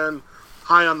necessarily high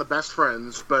on the Best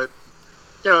Friends, but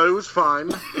you know, it was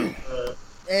fine.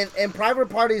 And Private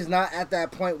Party is not at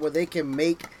that point where they can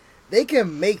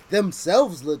make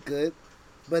themselves look good,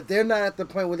 but they're not at the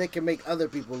point where they can make other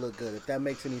people look good, if that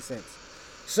makes any sense.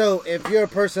 So if you're a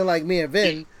person like me and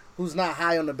Vin, who's not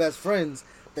high on the Best Friends,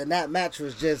 then that match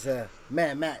was just a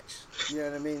man match. You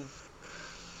know what I mean?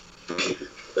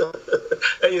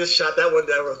 And you just shot that one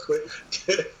down real quick.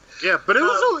 Yeah, but it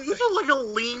was like a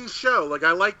lean show. Like,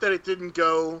 I like that it didn't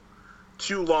go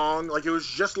too long. Like, it was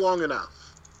just long enough.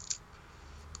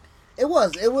 It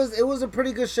was a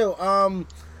pretty good show.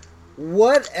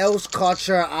 What else caught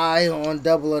your eye on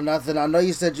Double or Nothing? I know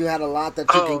you said you had a lot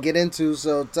that you can get into,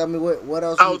 so tell me what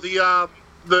else.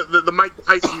 The Mike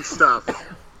Tyson stuff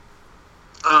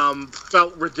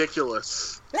felt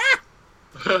ridiculous.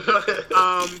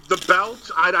 The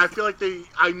belt, I feel like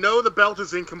I know the belt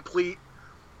is incomplete.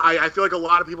 I feel like a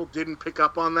lot of people didn't pick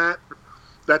up on that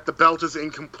the belt is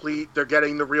incomplete. They're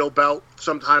getting the real belt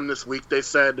sometime this week, they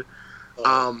said.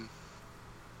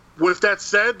 With that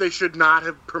said, they should not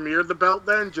have premiered the belt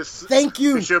then. Thank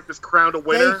you. They should have just crowned a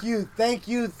winner. Thank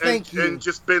you. And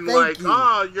just been you're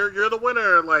the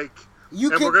winner. Like,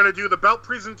 we're gonna do the belt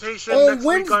presentation next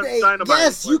Wednesday. Week on Dynamite.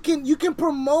 Yes, you can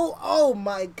promote. Oh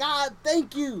my God,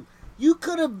 thank you. You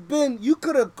could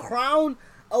have crowned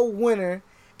a winner,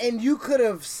 and you could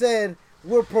have said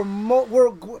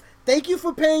thank you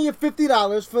for paying your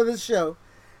 $50 for this show.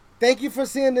 Thank you for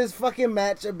seeing this fucking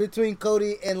match between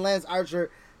Cody and Lance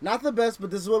Archer. Not the best,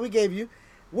 but this is what we gave you.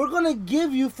 We're going to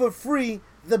give you for free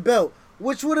the belt,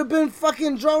 which would have been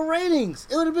fucking draw ratings.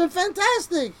 It would have been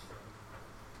fantastic.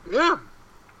 Yeah.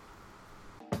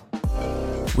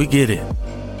 We get it.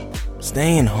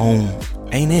 Staying home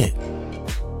ain't it.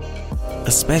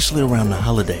 Especially around the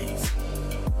holidays.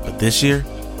 But this year,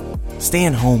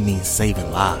 staying home means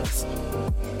saving lives.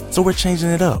 So we're changing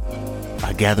it up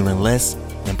by gathering less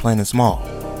and planning small.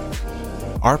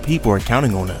 Our people are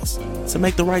counting on us to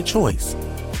make the right choice.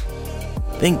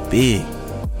 Think big,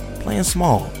 plan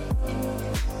small.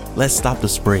 Let's stop the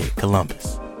spread,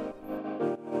 Columbus.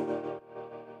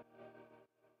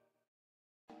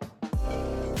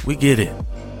 We get it.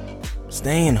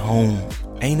 Staying home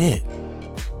ain't it.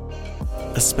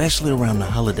 Especially around the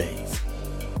holidays.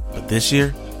 But this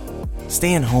year,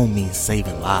 staying home means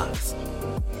saving lives.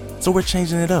 So we're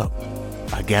changing it up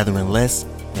by gathering less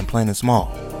and planning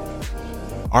small.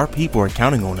 Our people are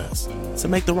counting on us to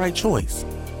make the right choice.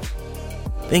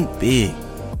 Think big,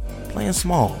 plan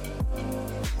small.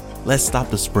 Let's stop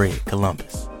the spread,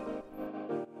 Columbus.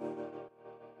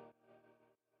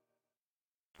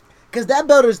 Because that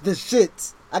belt is the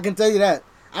shits. I can tell you that.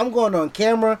 I'm going on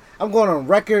camera. I'm going on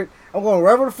record. I'm going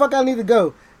wherever the fuck I need to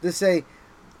go to say,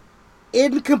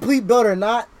 incomplete belt or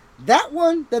not, that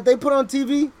one that they put on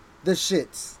TV, the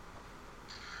shits.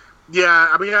 Yeah,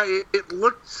 I mean, it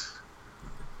looked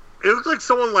like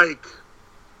someone, like,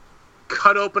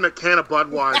 cut open a can of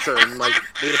Budweiser and, like,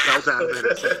 made a belt out of it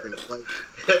or something. Like,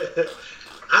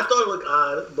 I thought it looked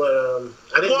odd, but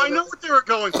I didn't. Well, I know what they were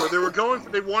going for.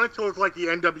 They wanted to look like the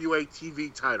NWA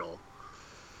TV title.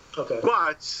 Okay.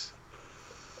 But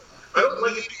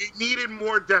it needed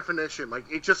more definition. Like,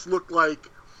 it just looked like,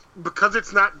 because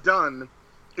it's not done,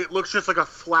 it looks just like a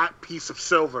flat piece of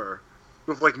silver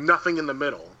with, like, nothing in the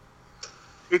middle.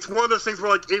 It's one of those things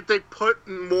where, like, if they put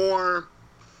more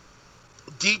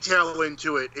detail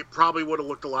into it, it probably would have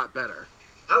looked a lot better.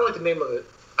 I don't like the name of it.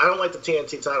 I don't like the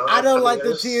TNT title. I don't like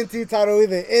the TNT title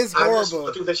either. It's horrible.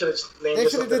 I think they should have named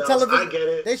it something else. I get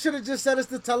it. They should have just said it's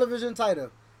the television title.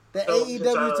 The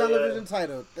AEW television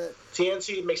title.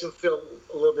 TNT makes him feel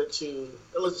a little bit too...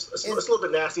 It's a little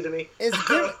bit nasty to me. I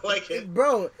don't like it.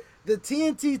 Bro, the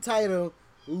TNT title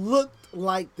looked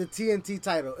like the TNT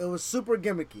title. It was super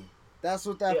gimmicky. That's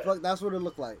what that's what it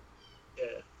looked like. Yeah.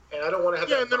 And I don't want to have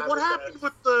that. Yeah, and then what happened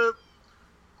with the...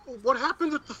 What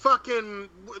happened with the fucking...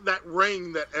 that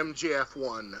ring that MJF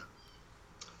won?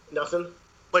 Nothing.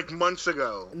 Like, months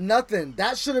ago. Nothing.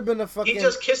 That should have been a fucking... He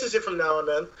just kisses it from now and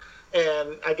then.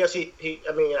 And I guess I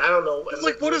mean, I don't know.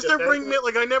 Like, what does that ring mean?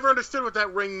 Like, I never understood what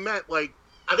that ring meant. Like,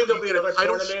 I think there'll be another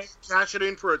tournament. Cash it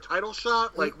in for a title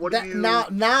shot? Like, what do you...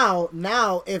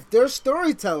 Now, if they're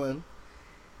storytelling...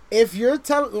 If you're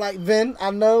telling, like, Vin,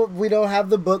 I know we don't have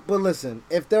the book, but listen,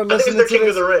 if they're listening to I think it's their King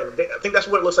of the Ring. I think that's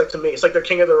what it looks like to me. It's like their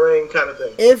King of the Ring kind of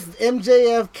thing. If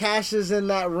MJF cashes in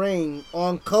that ring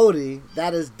on Cody,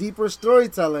 that is deeper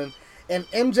storytelling, and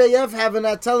MJF having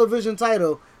that television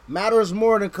title matters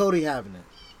more than Cody having it.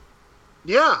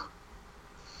 Yeah.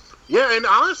 Yeah, and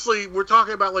honestly, we're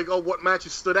talking about, like, what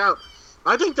matches stood out.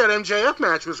 I think that MJF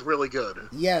match was really good.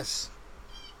 Yes.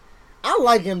 I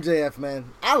like MJF, man.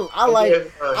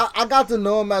 I got to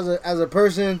know him as a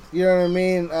person. You know what I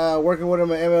mean? Working with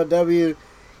him at MLW,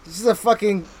 he's a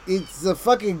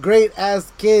fucking great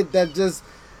ass kid that just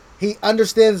he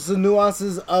understands the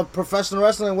nuances of professional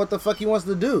wrestling and what the fuck he wants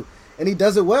to do, and he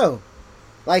does it well.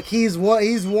 Like he's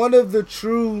one of the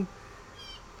true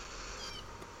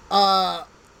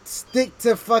stick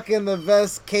to fucking the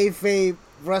vest kayfabe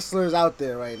wrestlers out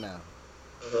there right now.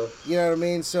 You know what I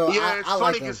mean? So yeah, it's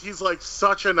funny because he's like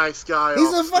such a nice guy.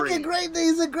 He's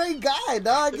a great guy,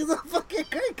 dog. He's a fucking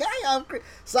great guy.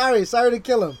 Sorry to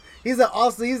kill him. He's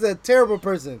a terrible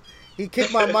person. He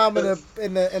kicked my mom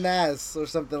in the ass or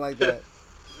something like that.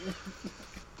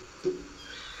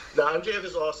 No, MJF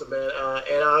is awesome, man.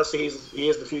 And honestly, he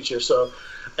is the future. So,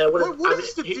 what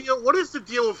is the deal? What is the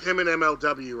deal with him in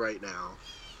MLW right now?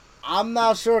 I'm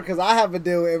not sure because I have a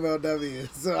deal with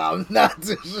MLW, so I'm not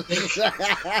too sure.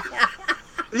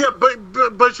 Yeah,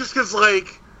 but just because,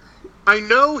 like, I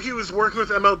know he was working with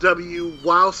MLW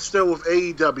while still with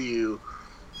AEW,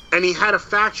 and he had a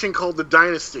faction called the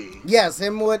Dynasty. Yes,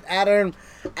 him with Alex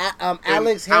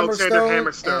Hammerstone. Alexander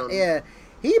Hammerstone. Yeah,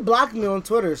 he blocked me on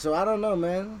Twitter, so I don't know,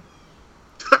 man.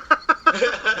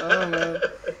 Oh man,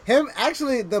 him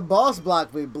actually the boss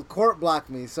blocked me. Court blocked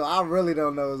me, so I really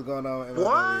don't know what's going on.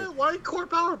 Why did Court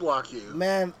Power block you?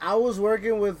 Man, I was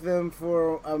working with them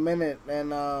for a minute,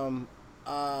 and I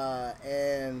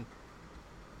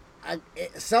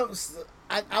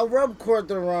rub Court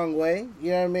the wrong way.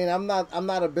 You know what I mean? I'm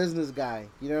not a business guy.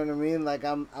 You know what I mean? Like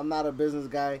I'm not a business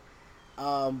guy.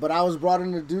 But I was brought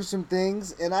in to do some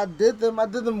things, and I did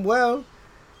them well.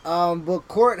 But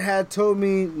Court had told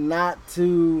me not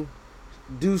to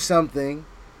do something,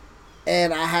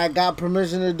 and I had got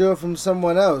permission to do it from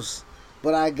someone else.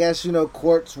 But I guess,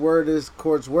 court's word is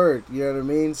court's word. You know what I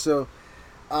mean? So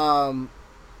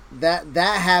that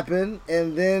happened,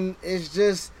 and then it's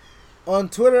just on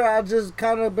Twitter. I just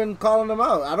kind of been calling them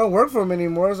out. I don't work for them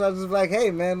anymore, so I just like,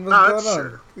 hey man, what's going on?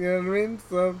 Sure. You know what I mean?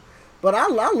 So, but I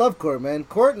love Court, man.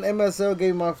 Court and MSL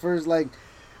gave my first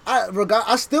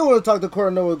I still want to talk to Court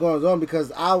and know what's going on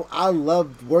because I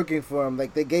loved working for him.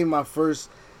 Like they gave my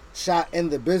first shot in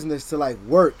the business to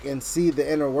work and see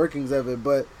the inner workings of it,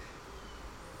 but.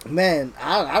 Man,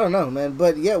 I don't know, man.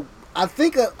 But, yeah, I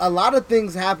think a lot of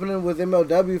things happening with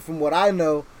MLW, from what I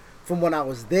know, from when I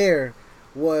was there,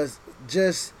 was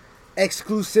just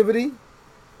exclusivity.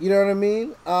 You know what I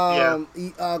mean?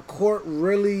 Court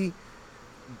really,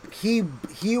 he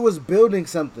was building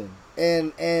something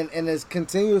and is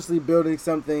continuously building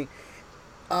something.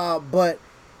 But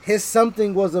his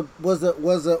something was a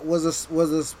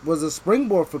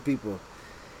springboard for people.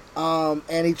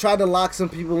 And he tried to lock some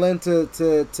people into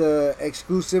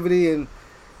exclusivity, and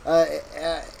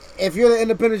if you're the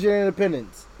independent, you're independent.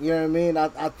 You know what I mean?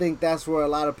 I think that's where a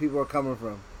lot of people are coming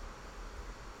from.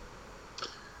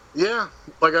 Yeah,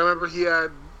 I remember he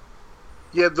had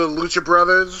the Lucha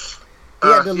Brothers. He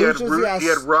had the Luchas. He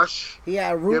had Rush. He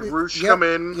had Rush come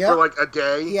in for a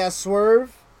day. He had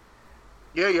Swerve.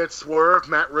 Yeah, he had Swerve,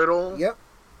 Matt Riddle. Yep.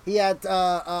 He had.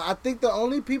 I think the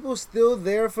only people still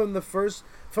there from the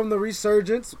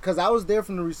Resurgence, because I was there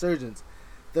from the Resurgence.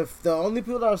 The only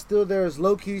people that are still there is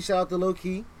Low Key. Shout out to Low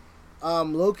Key.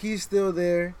 Low Key's still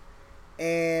there,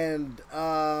 and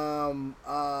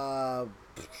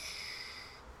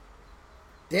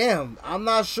damn, I'm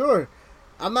not sure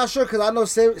because I know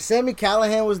Sammy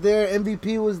Callahan was there,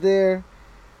 MVP was there,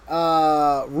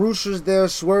 Roosh was there,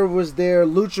 Swerve was there,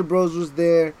 Lucha Bros was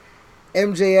there,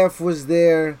 MJF was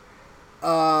there,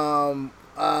 John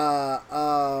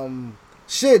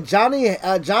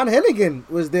Hennigan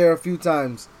was there a few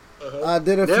times.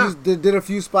 Did a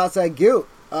few spots at Guilt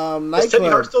nightclub. Is Teddy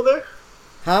Hart still there?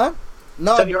 Huh?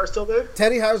 No. Is Teddy Hart still there?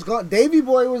 Teddy Hart's gone. Davey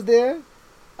Boy was there.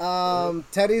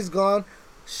 Teddy's gone.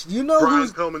 You know Brian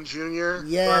who's Pillman Jr.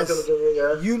 Yes. Brian Pillman Jr.,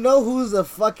 yeah. You know who's a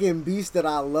fucking beast that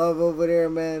I love over there,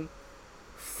 man?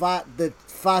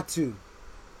 Fatu.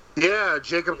 Yeah,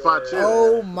 Jacob Fatu.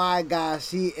 Oh my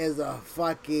gosh, he is a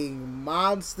fucking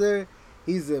monster.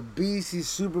 He's a beast. He's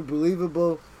super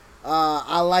believable.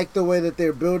 I like the way that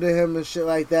they're building him and shit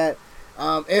like that.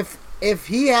 If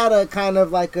he had a kind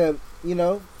of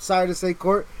sorry to say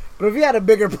Court, but if he had a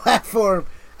bigger platform,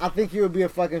 I think he would be a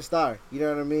fucking star. You know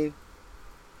what I mean?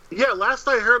 Yeah, last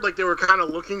I heard, they were kind of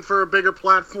looking for a bigger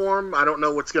platform. I don't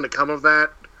know what's going to come of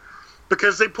that.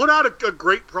 Because they put out a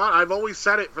great product. I've always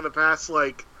said it for the past,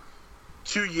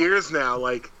 2 years now.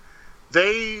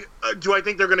 They do I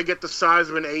think they're going to get the size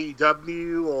of an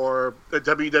AEW or a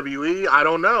WWE? I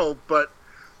don't know, but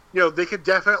they could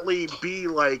definitely be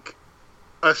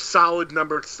a solid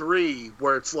number 3,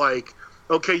 where it's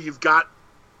okay, you've got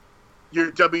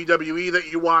your WWE that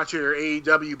you watch or your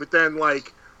AEW, but then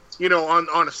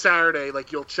on a Saturday,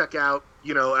 you'll check out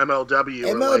MLW,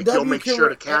 or you'll make sure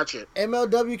to catch it.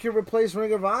 MLW can replace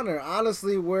Ring of Honor,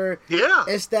 honestly, where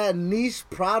it's that niche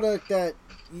product that.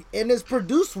 And it's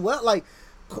produced well.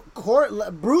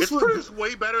 Bruce. It's produced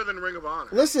way better than Ring of Honor.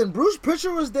 Listen, Bruce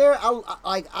Pritchard was there.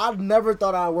 I never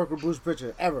thought I'd work with Bruce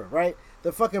Pritchard ever. Right,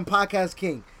 the fucking podcast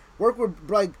king. Work with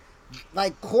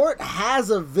Court has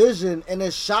a vision and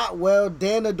it's shot well.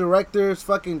 Dan, the director, is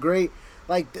fucking great.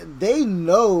 They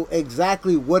know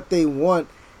exactly what they want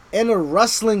in a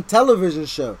wrestling television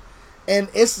show, and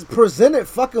it's presented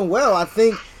fucking well. I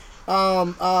think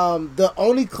the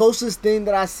only closest thing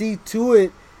that I see to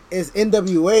it is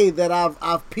NWA that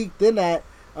I've peeked in at.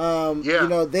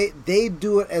 They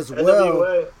do it as well.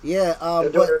 NWA. Yeah,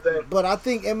 but I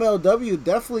think MLW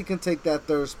definitely can take that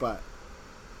third spot.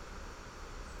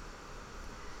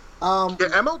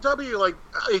 MLW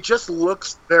it just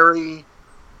looks very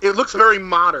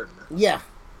modern. Yeah,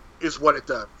 is what it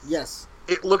does. Yes,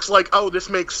 it looks this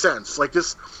makes sense.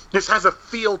 This has a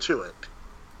feel to it.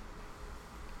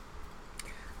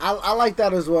 I like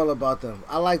that as well about them.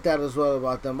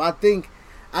 I think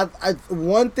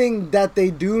one thing that they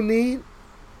do need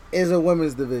is a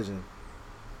women's division.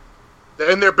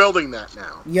 And they're building that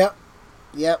now. Yep.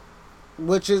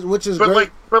 Which is great.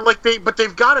 But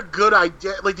they've got a good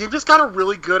idea. They've just got a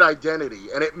really good identity,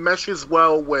 and it meshes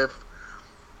well with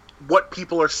what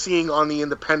people are seeing on the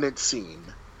independent scene.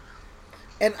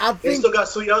 And I think they still got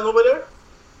Sue Young over there.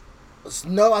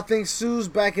 No, I think Sue's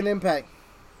back in Impact.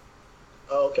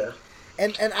 Oh, okay.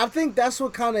 And I think that's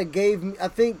what kind of gave me. I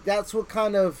think that's what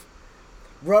kind of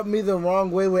rubbed me the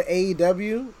wrong way with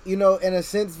AEW, you know, in a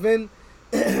sense, Vin,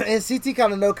 and CT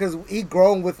kind of know because he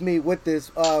grown with me with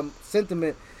this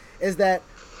sentiment, is that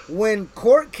when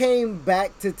Court came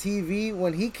back to TV,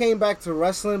 when he came back to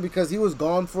wrestling, because he was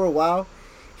gone for a while,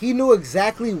 he knew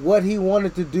exactly what he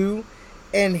wanted to do,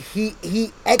 and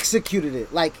he executed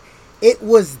it. Like, it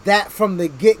was that from the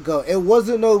get-go. It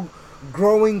wasn't no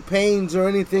growing pains or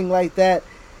anything like that.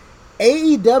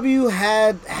 AEW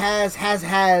has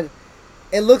had,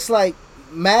 it looks like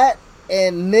Matt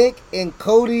and Nick and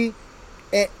Cody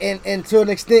and to an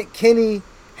extent Kenny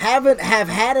have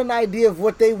had an idea of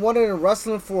what they wanted in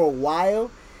wrestling for a while,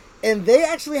 and they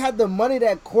actually had the money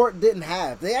that Court didn't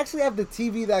have. They actually have the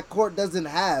TV that Court doesn't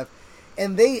have,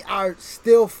 and they are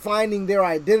still finding their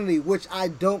identity, which I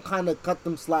don't kind of cut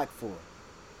them slack for.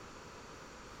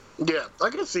 Yeah,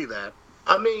 I can see that.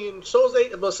 I mean, so is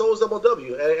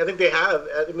MLW, and I think they have.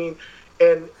 I mean,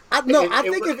 and I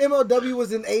think if MLW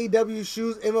was in AEW's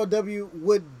shoes, MLW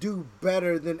would do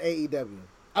better than AEW.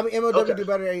 I mean, MLW do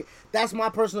better than AEW. That's my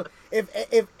personal. If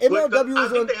MLW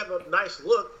was I think they have a nice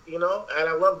look, you know, and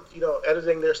I love, you know,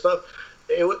 editing their stuff.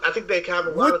 I think they have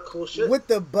a lot of cool shit with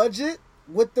the budget,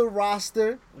 with the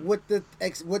roster, with the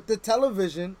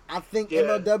television. I think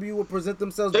MLW will present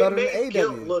themselves better than AEW. They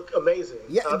made look amazing.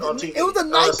 Yeah, on TV. It was a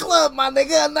nightclub, my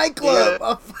nigga, a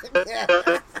nightclub. Yeah.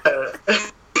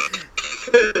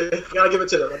 Gotta give it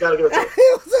to them.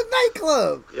 It was a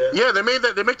nightclub. Yeah, they make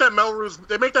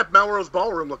that Melrose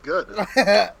Ballroom look good.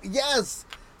 Yes,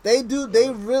 they do. They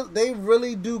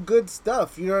really do good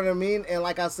stuff. You know what I mean? And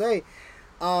like I say,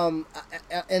 and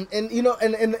you know,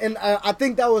 and I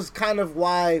think that was kind of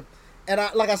why. And I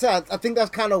think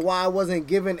that's kind of why I wasn't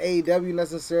giving AEW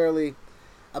necessarily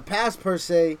a pass per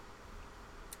se,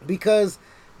 because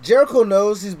Jericho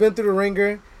knows he's been through the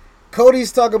ringer.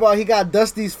 Cody's talking about he got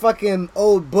Dusty's fucking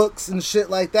old books and shit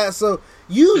like that. So,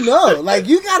 you know, like,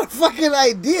 you got a fucking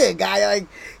idea, guy. Like,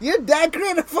 your dad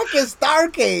created a fucking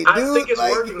Starcade, dude. I think it's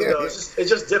like, working, though. It's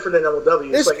just different than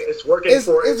MLW. It's working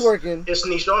for its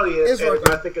niche audience. It's working.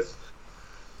 I think it's...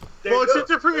 Well,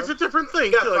 it's a different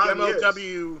thing, too. Like,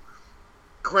 MLW,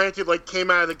 granted, like, came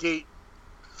out of the gate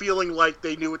feeling like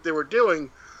they knew what they were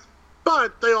doing,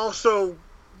 but they also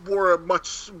were in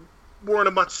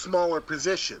a much smaller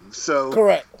position, so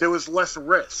correct. There was less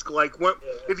risk. Like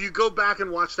if you go back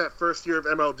and watch that first year of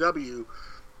MLW,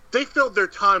 they filled their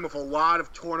time with a lot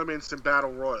of tournaments and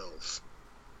battle royals.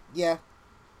 Yeah,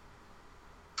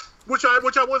 which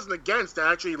I wasn't against.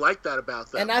 I actually liked that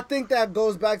about them. And I think that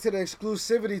goes back to the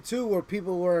exclusivity too, where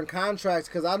people were in contracts.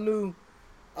 Because I knew,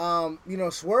 you know,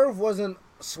 Swerve was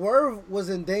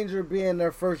in danger of being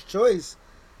their first choice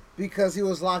because he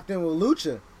was locked in with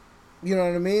Lucha. You know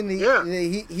what I mean?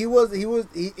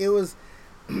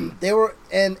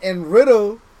 And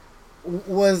Riddle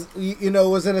was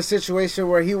in a situation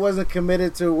where he wasn't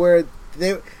committed to where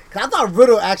they. Cause I thought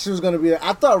Riddle actually was going to be there.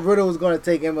 I thought Riddle was going to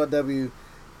take MLW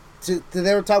to.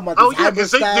 They were talking about.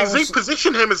 Because they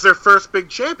positioned him as their first big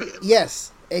champion.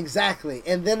 Yes, exactly.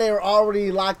 And then they were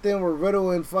already locked in with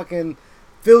Riddle and fucking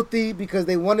Filthy because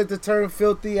they wanted to turn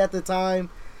Filthy at the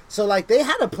time. So like they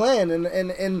had a plan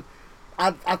and.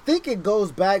 I think it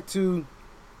goes back to,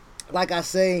 like I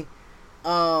say,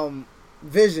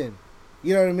 vision.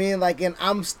 You know what I mean? Like, and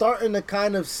I'm starting to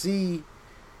kind of see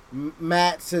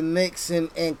Matt's and Nick's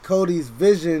and Cody's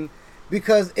vision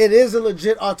because it is a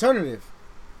legit alternative.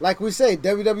 Like we say,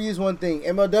 WWE is one thing,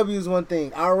 MLW is one thing,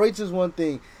 ROH is one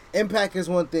thing, Impact is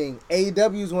one thing,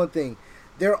 AEW is one thing.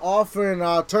 They're offering an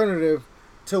alternative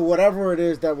to whatever it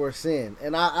is that we're seeing,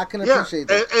 and I can appreciate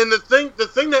that. And the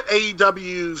thing that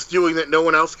AEW's doing that no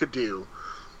one else could do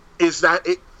is that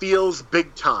it feels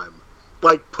big time.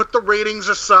 Like, put the ratings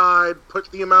aside,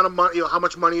 put the amount of money, how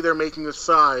much money they're making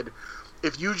aside.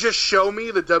 If you just show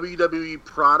me the WWE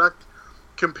product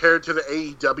compared to the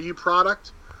AEW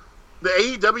product, the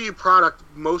AEW product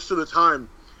most of the time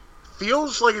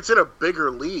feels like it's in a bigger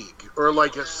league or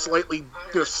like a slightly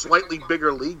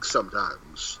bigger league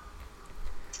sometimes.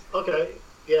 Okay,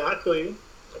 yeah, I feel you.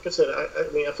 Like I said, I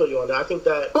mean, I feel you on that. I think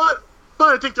that... But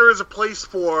I think there is a place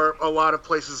for a lot of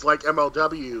places like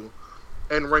MLW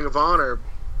and Ring of Honor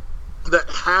that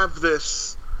have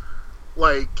this,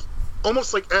 like,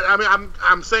 almost like... I mean,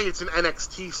 I'm saying it's an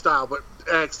NXT style, but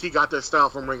NXT got this style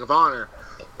from Ring of Honor.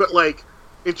 But, like,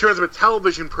 in terms of a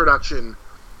television production,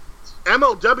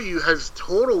 MLW has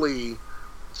totally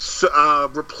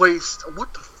replaced...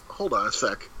 Hold on a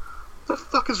sec. What the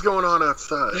fuck is going on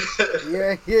outside?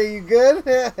 Yeah, you good?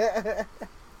 Yeah,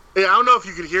 I don't know if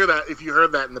you could hear that, if you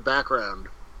heard that in the background.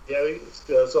 Yeah,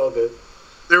 it's all good.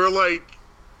 They were like,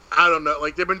 I don't know,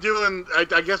 like they've been doing,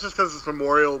 I guess it's because it's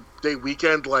Memorial Day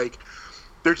weekend, like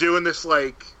they're doing this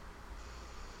like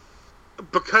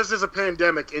because there's a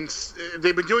pandemic, and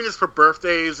they've been doing this for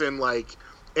birthdays and like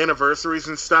anniversaries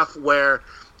and stuff. Where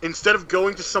instead of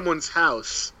going to someone's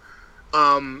house,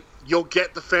 you'll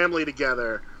get the family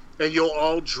together and you'll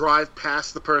all drive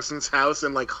past the person's house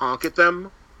and like honk at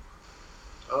them.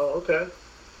 Oh, okay.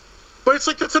 But it's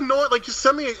like, that's annoying. Like, just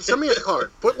send me a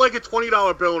card. Put like a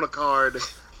 $20 bill in a card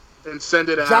and send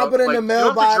it out. Drop it in like, the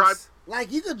mailbox.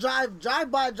 Like, you could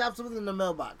drive by, drop something in the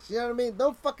mailbox. You know what I mean?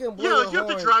 Don't fucking blow like, you have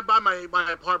to drive by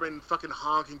my apartment and fucking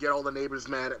honk and get all the neighbors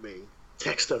mad at me.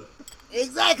 Text them.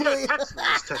 Exactly. Yeah,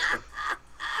 text them.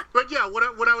 But yeah,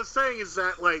 what I was saying is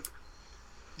that, like,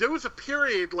 there was a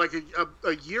period, like,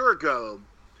 a year ago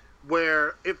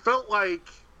where it felt like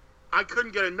I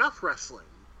couldn't get enough wrestling.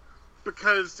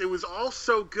 Because it was all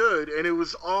so good, and it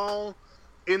was all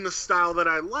in the style that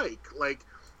I like. Like,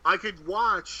 I could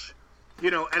watch,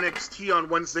 NXT on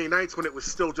Wednesday nights when it was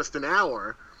still just an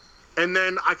hour, and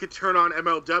then I could turn on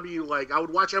MLW. Like, I would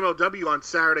watch MLW on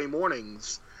Saturday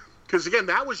mornings, because, again,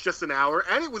 that was just an hour,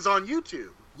 and it was on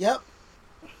YouTube. Yep.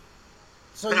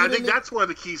 So and I think that's one of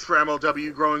the keys for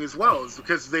MLW growing as well, is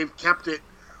because they've kept it.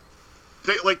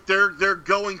 They're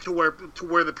going to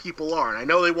where the people are, and I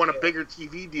know they want a bigger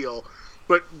TV deal,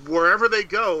 but wherever they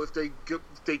go, if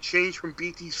they change from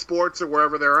BT Sports or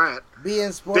wherever they're at,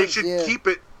 BN Sports, they should keep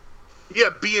it. Yeah,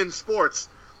 BN Sports.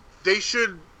 They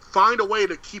should find a way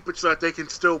to keep it so that they can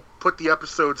still put the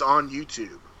episodes on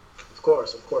YouTube. Of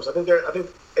course. I think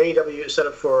AEW is set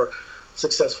up for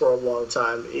success for a long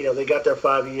time. They got their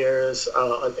 5 years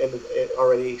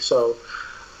already, so.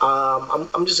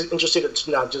 I'm just interested to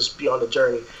not just be on the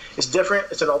journey. It's different.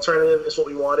 It's an alternative. It's what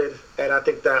we wanted, and I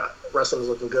think that wrestling is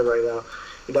looking good right now.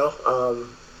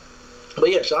 But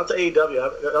yeah, shout out to AEW. I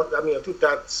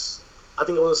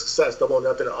think it was a success. Double or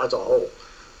Nothing as a whole.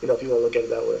 If you want to look at it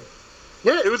that way.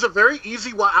 Yeah, it was a very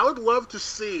easy one. I would love to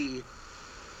see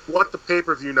what the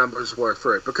pay-per-view numbers were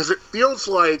for it, because it feels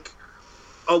like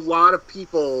a lot of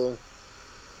people.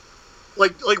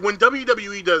 Like when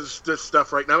WWE does this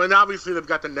stuff right now, and obviously they've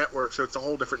got the network, so it's a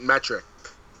whole different metric.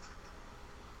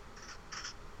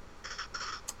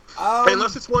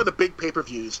 Unless it's one of the big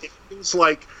pay-per-views, it feels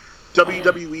like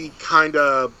WWE kind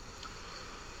of,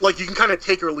 like, you can kind of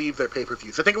take or leave their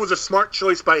pay-per-views. I think it was a smart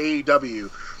choice by AEW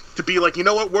to be like, you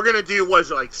know what, we're going to do,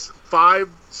 like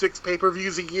 5-6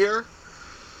 pay-per-views a year?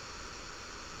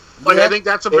 Like, I think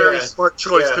that's a very smart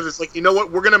choice, because it's like, you know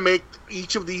what, we're going to make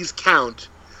each of these count,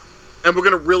 and we're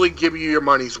going to really give you your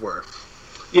money's worth.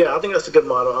 Yeah, I think that's a good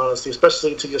model, honestly,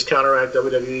 especially to just counteract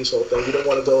WWE's whole thing. You don't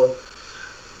want to go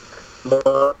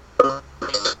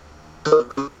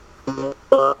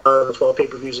 12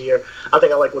 pay-per-views a year. I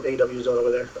think I like what AEW is doing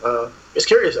over there. It's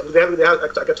curious. I mean, they have,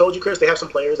 like I told you, Chris, they have some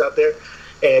players out there,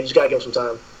 and you just got to give them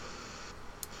some time.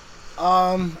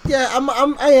 Yeah,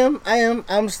 I am.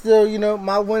 I'm still,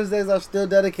 my Wednesdays are still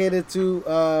dedicated to,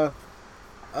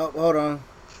 hold on.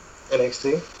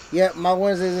 NXT? Yeah, my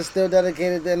Wednesdays are still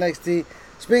dedicated to NXT.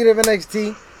 Speaking of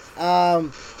NXT,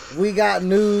 we got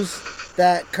news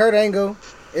that Kurt Angle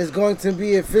is going to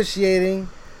be officiating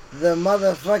the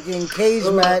motherfucking cage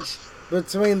match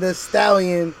between the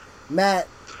Stallion, Matt,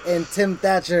 and Tim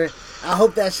Thatcher. I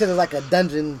hope that shit is like a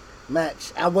dungeon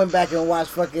match. I went back and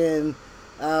watched fucking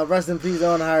Rest in Peace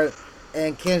Owen Hart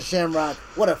and Ken Shamrock.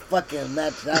 What a fucking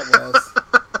match that was.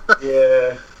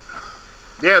 Yeah.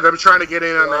 Yeah, they're trying to get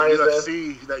in on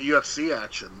that UFC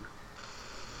action.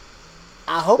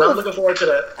 I'm looking forward to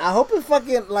that. I hope it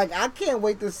fucking, like, I can't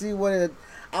wait to see what it.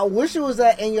 I wish it was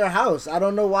at In Your House. I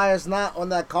don't know why it's not on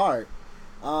that card.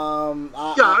 I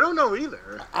don't know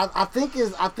either. I think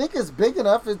it's big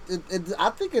enough. I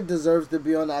think it deserves to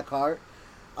be on that card.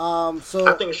 So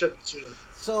I think it should be too.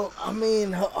 So I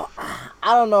mean,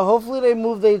 I don't know. Hopefully they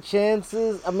move their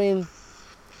chances. I mean.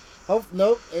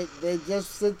 Nope. They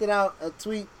just sent it out a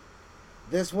tweet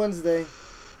this Wednesday.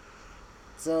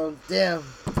 So damn,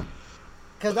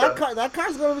 because that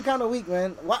card's gonna be kind of weak,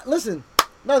 man. Listen,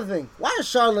 another thing. Why is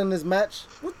Charlotte in this match?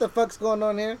 What the fuck's going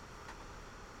on here?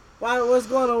 What's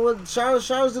going on with Charlotte?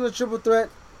 Charlotte's in a triple threat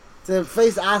to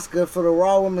face Asuka for the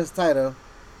Raw Women's title.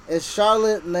 It's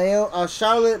Charlotte, Nia,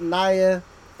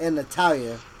 and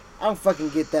Natalya. I don't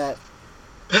fucking get that.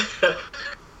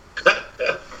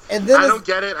 And then I don't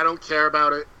get it. I don't care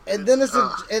about it. And then it's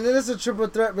a triple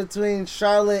threat between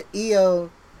Charlotte,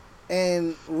 Io,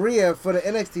 and Rhea for the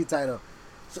NXT title.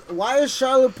 So why is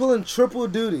Charlotte pulling triple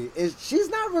duty? She's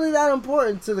not really that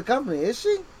important to the company, is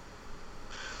she?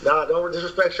 Nah, don't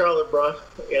disrespect Charlotte, bro.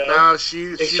 No,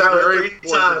 she's Charlotte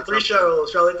three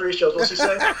shows. Charlotte 3 shows. What's she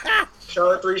say?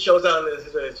 Charlotte 3 shows out in this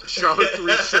bitch. Charlotte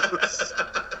 3 shows.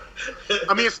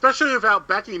 I mean, especially without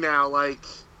Becky now, like,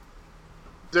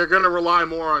 they're going to rely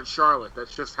more on Charlotte.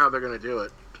 That's just how they're going to do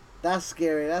it. That's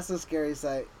scary. That's a scary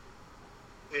sight.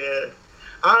 Yeah.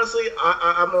 Honestly,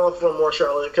 I'm all for more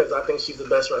Charlotte because I think she's the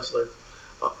best wrestler,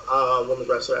 women's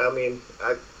wrestler. I mean,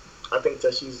 I think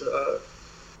that she's.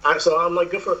 So I'm like,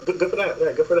 good for that.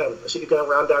 Yeah, good for them. She can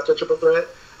round out the triple threat.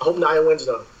 I hope Nia wins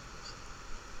though.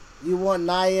 You want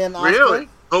Nia and Asuka? Really?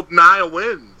 Hope Nia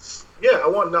wins. Yeah, I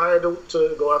want Nia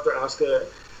to go after Asuka.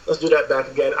 Let's do that back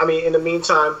again. I mean, in the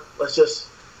meantime, let's just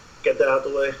get that out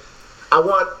the way. I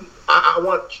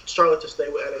want Charlotte to stay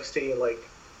with NXT and, like,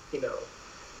 you know,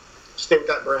 stay with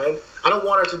that brand. I don't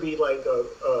want her to be like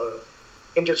a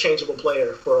interchangeable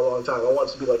player for a long time. I want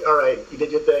it to be like, all right, you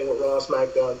did your thing with Raw and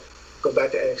SmackDown, go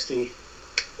back to NXT,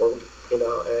 or, you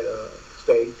know, and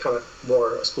stay kind of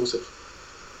more exclusive.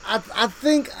 I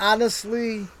think,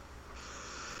 honestly,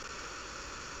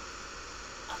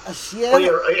 yeah.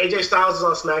 AJ Styles is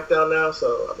on SmackDown now,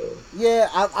 so I mean. Yeah,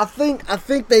 I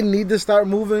think they need to start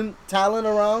moving talent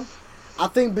around. I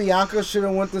think Bianca should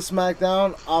have went to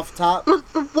SmackDown off top. But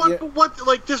what?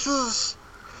 Like, this is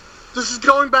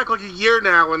going back like a year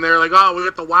now, and they're like, oh, we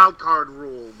got the wild card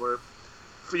rule where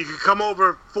you can come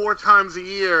over 4 times a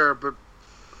year, but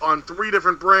on 3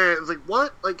 different brands. Like,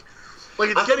 what? Like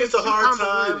I think it's a hard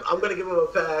time. I'm gonna give them a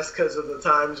pass because of the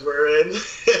times we're in.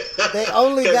 They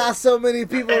only got so many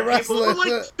people wrestling. People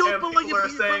are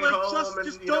staying home, and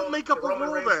just don't make up a Roman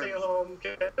rule Reigns then. staying home.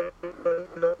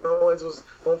 Kevin Owens was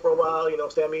home for a while. You know,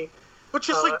 Sammy. But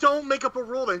just don't make up a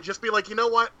rule then. Just be like, you know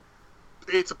what?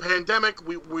 It's a pandemic.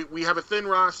 We have a thin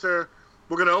roster.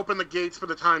 We're gonna open the gates for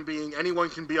the time being.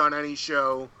 Anyone can be on any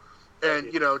show,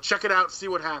 and, you know, check it out, see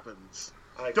what happens.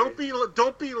 Don't be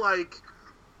like,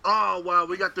 oh, well,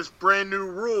 we got this brand new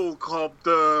rule called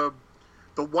the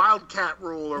Wildcat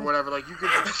rule or whatever. Like, you can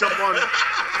jump on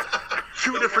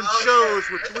 2 different shows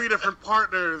with 3 different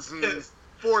partners and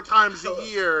 4 times a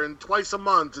year and twice a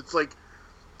month. It's like,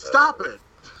 stop it.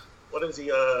 What is he,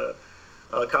 Colin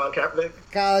Kaepernick?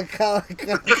 Colin.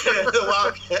 The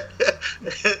Wildcat.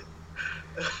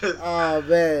 Oh,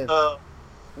 man.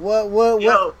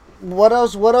 What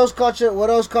else caught your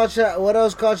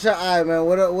eye, man?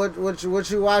 What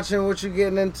you watching? What you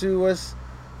getting into?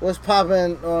 What's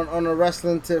popping on a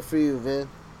wrestling tip for you, Vin?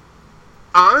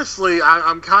 Honestly,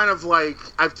 I'm kind of like,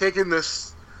 I've taken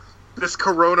this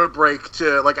Corona break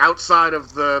to, like, outside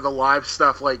of the live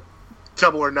stuff, like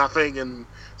Double or Nothing and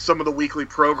some of the weekly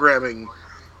programming.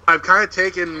 I've kind of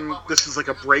taken this as like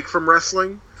a break from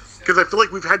wrestling because I feel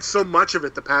like we've had so much of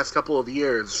it the past couple of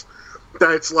years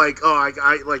that it's like, oh,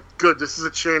 I like, good, this is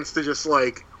a chance to just,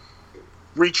 like,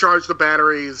 recharge the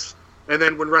batteries, and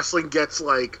then when wrestling gets,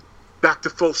 like, back to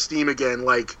full steam again,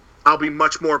 like, I'll be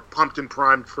much more pumped and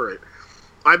primed for it.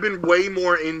 I've been way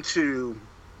more into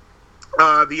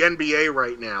the NBA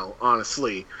right now,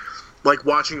 honestly. Like,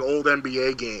 watching old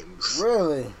NBA games.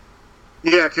 Really?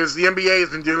 Yeah, because the NBA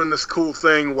has been doing this cool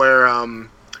thing where,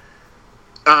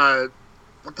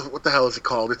 what the hell is it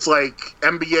called? It's like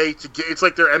it's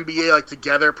like their NBA like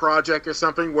Together project or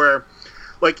something where,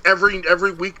 like, every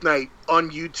weeknight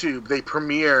on YouTube they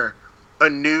premiere a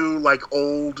new, like,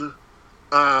 old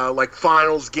like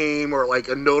finals game or like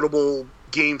a notable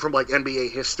game from, like,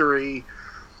 NBA history.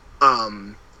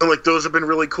 And, like, those have been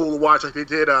really cool to watch. Like, they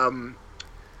did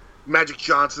Magic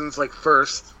Johnson's, like,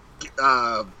 first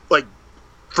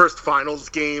finals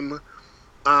game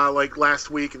like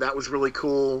last week, and that was really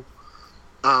cool.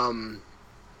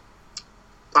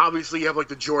 Obviously you have, like,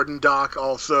 the Jordan doc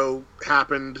also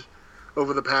happened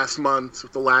over the past month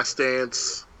with The Last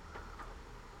Dance.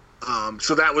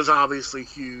 So that was obviously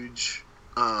huge.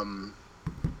 And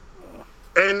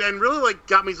really, like,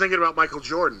 got me thinking about Michael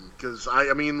Jordan, because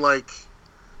I mean, like,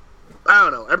 I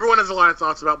don't know. Everyone has a lot of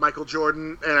thoughts about Michael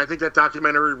Jordan, and I think that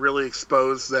documentary really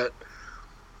exposed that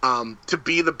to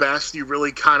be the best, you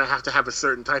really kind of have to have a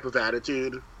certain type of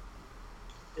attitude.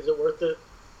 Is it worth it?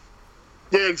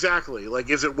 Yeah, exactly. Like,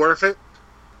 is it worth it?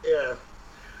 Yeah.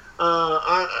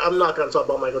 I'm not going to talk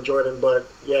about Michael Jordan, but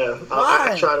yeah,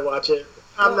 I try to watch it.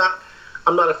 I'm not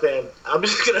a fan. I'm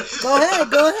just going to... Go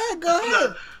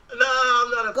ahead. No, I'm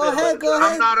not a fan. Go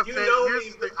ahead. I'm not a fan. Know Here's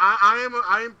me. the thing. I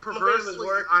am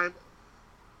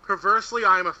perversely,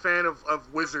 I'm a fan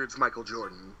of Wizards Michael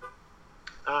Jordan.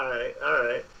 All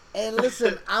right. And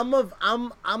listen, I'm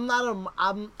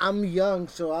young,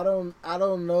 so I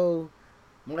don't know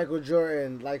Michael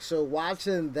Jordan. Like, so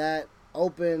watching that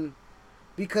open,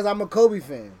 because I'm a Kobe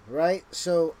fan, right?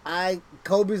 So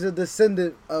Kobe's a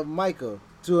descendant of Michael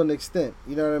to an extent.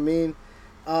 You know what I mean?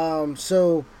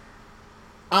 So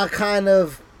I kind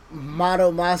of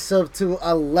model myself to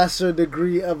a lesser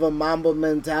degree of a Mamba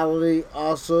mentality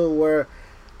also, where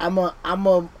I'm a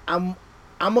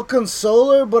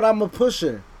consoler, but I'm a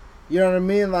pusher. You know what I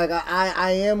mean? Like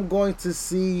I am going to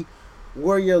see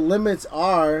where your limits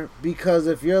are, because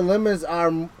if your limits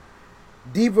are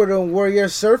deeper than where your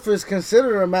surface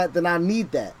consider them at, then I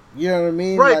need that. You know what I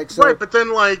mean? Right, like, so, right. But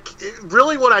then, like,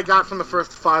 really what I got from the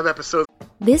first 5 episodes.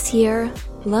 This year,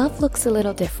 love looks a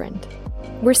little different.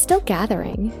 We're still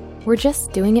gathering. We're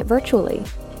just doing it virtually.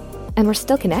 And we're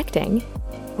still connecting.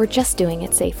 We're just doing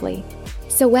it safely.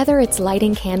 So whether it's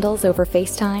lighting candles over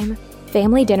FaceTime,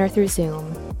 family dinner through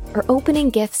Zoom, or opening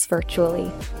gifts virtually,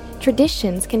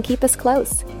 traditions can keep us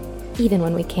close, even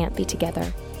when we can't be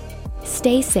together.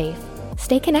 Stay safe,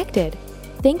 stay connected,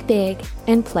 think big,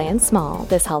 and plan small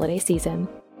this holiday season.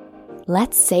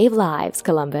 Let's save lives,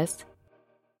 Columbus.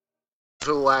 To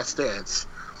The Last Dance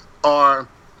are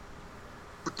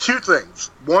 2 things.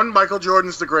 One, Michael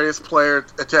Jordan's the greatest player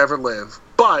to ever live.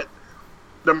 But,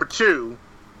 number 2,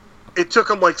 it took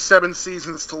him like 7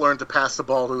 seasons to learn to pass the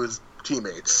ball to his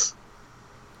teammates.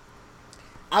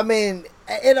 I mean,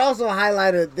 it also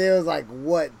highlighted there was like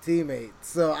what teammates,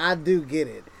 so I do get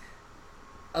it.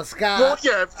 A Scott. Well,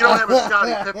 yeah, if you don't have a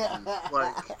Scottie Pippen,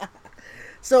 like.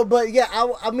 So, but yeah,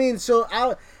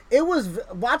 it was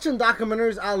watching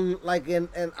documentaries.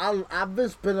 I've been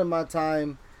spending my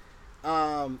time,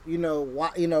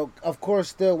 of course,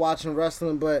 still watching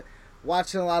wrestling, but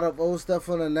watching a lot of old stuff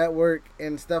on the network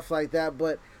and stuff like that.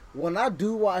 But when I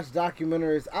do watch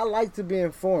documentaries, I like to be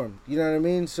informed. You know what I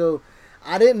mean? So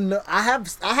I didn't know. I have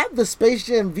the Space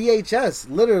Jam VHS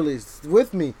literally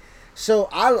with me. So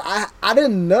I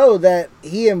didn't know that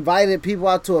he invited people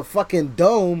out to a fucking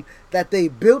dome that they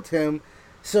built him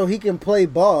so he can play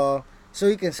ball, so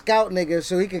he can scout niggas,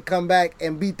 so he can come back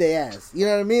and beat their ass. You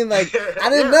know what I mean? Like, I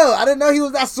didn't know. I didn't know he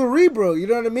was that cerebral. You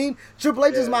know what I mean? Triple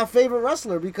H is my favorite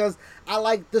wrestler because I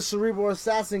like the cerebral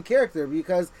assassin character,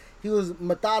 because he was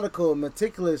methodical,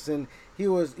 meticulous, and he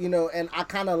was, and I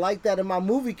kind of like that in my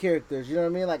movie characters. You know what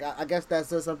I mean? Like, I guess that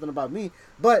says something about me.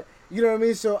 But, you know what I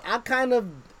mean? So I kind of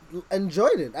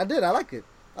enjoyed it. I did. I liked it.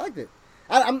 It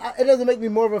doesn't make me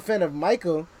more of a fan of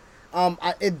Michael.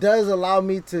 It does allow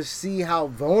me to see how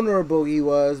vulnerable he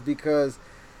was, because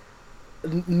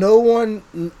no one,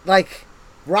 like,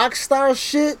 rock star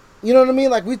shit, you know what I mean?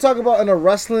 Like, we talk about in a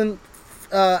wrestling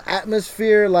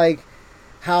atmosphere, like,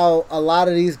 how a lot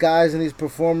of these guys and these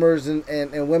performers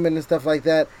and women and stuff like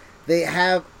that, they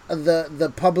have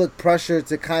the public pressure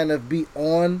to kind of be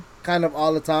on kind of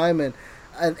all the time, and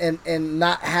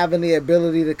not having the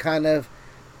ability to kind of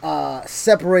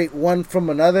separate one from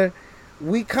another.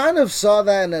 We kind of saw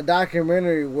that in a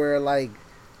documentary where, like,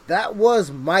 that was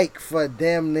Mike for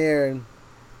damn near,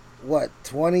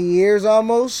 20 years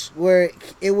almost, where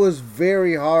it was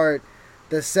very hard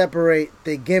to separate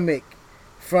the gimmick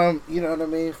from, you know what I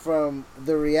mean, from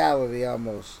the reality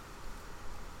almost.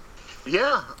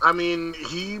 Yeah, I mean,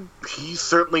 he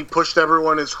certainly pushed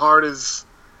everyone as hard as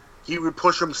he would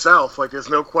push himself. Like, there's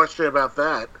no question about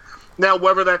that. Now,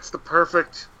 whether that's the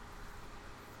perfect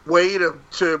way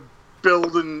to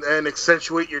build and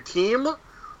accentuate your team,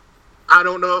 I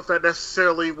don't know if that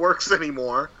necessarily works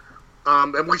anymore.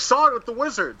 And we saw it with the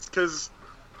Wizards, because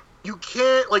you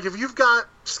can't, like, if you've got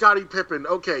Scottie Pippen,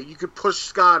 okay, you could push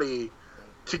Scottie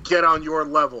to get on your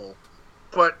level,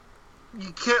 but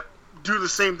you can't do the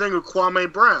same thing with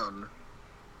Kwame Brown.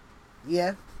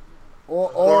 Yeah.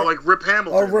 Or like Rip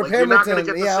Hamilton. Or Rip like, Hamilton. You're not gonna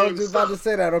get the I same was just stuff. about to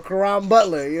say that. Or Karan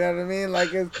Butler. You know what I mean?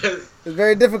 Like, it's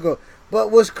very difficult. But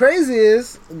what's crazy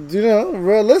is,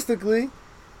 realistically,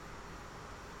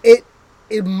 it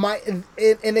might, and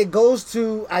it goes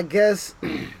to, I guess,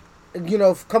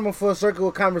 coming full circle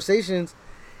with conversations,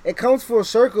 it comes full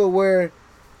circle where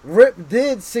Rip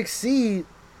did succeed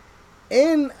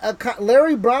in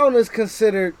Larry Brown is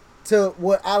considered, to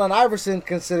what Allen Iverson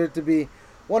considered to be,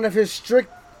 one of his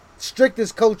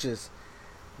strictest coaches.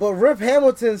 But Rip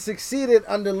Hamilton succeeded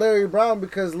under Larry Brown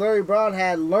because Larry Brown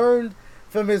had learned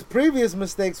from his previous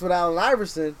mistakes with Allen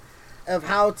Iverson of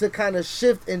how to kind of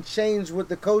shift and change with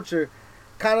the culture.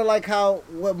 Kind of like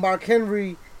what Mark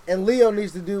Henry and Leo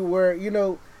needs to do, where,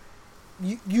 you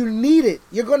need it.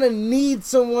 You're going to need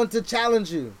someone to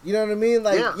challenge you. You know what I mean?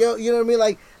 Like, you know what I mean?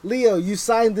 Like, Leo, you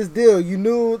signed this deal. You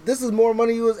knew this is more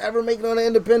money you was ever making on the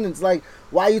independents. Like,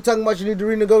 why are you talking about you need to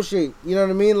renegotiate? You know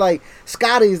what I mean? Like,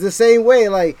 Scotty's the same way.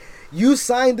 Like, you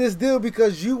signed this deal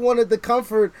because you wanted the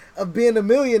comfort of being a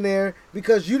millionaire,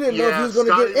 because you didn't know if he was going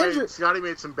to get injured. Scotty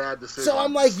made some bad decisions. So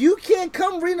I'm like, you can't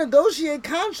come renegotiate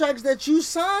contracts that you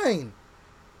signed.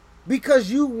 Because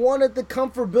you wanted the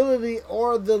comfortability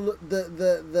or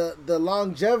the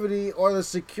longevity or the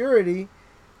security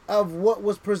of what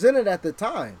was presented at the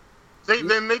time.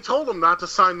 Then they told him not to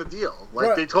sign the deal. Like,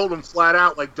 right. They told him flat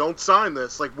out, like, don't sign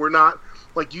this. Like, we're not,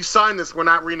 like, you sign this, we're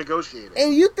not renegotiating.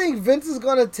 And you think Vince is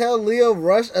going to tell Leo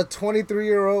Rush, a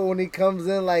 23-year-old, when he comes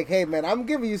in, like, hey, man, I'm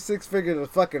giving you $6 figures to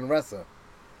fucking wrestle.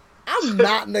 I'm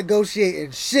not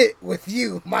negotiating shit with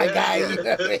you, my guy. You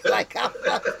know what I mean? Like, I'm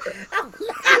not.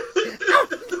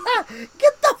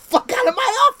 Get the fuck out of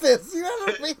my office. You know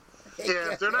what I mean?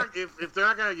 Yeah, if they're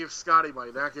not gonna give Scotty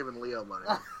money, they're not giving Leo money.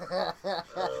 Oh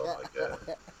my god.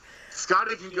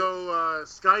 Scotty can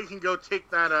go take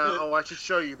that. I should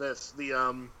show you this.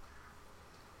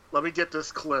 Let me get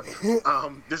this clip.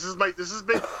 This is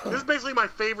basically my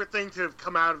favorite thing to have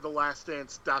come out of the Last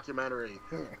Dance documentary.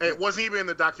 And it wasn't even in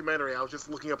the documentary. I was just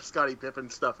looking up Scottie Pippen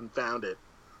stuff and found it.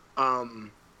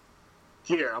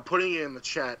 Here, I'm putting it in the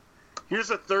chat. Here's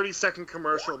a 30-second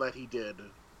commercial that he did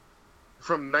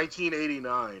from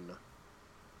 1989.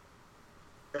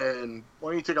 And why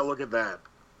don't you take a look at that?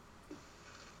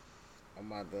 I'm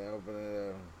about to open it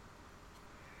up.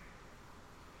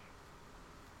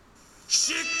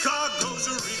 Chicago's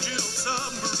original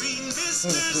submarine,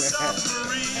 Mr.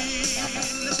 Submarine.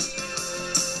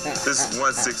 This is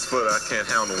 1 6-footer. I can't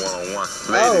handle one-on-one.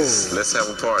 Ladies, let's have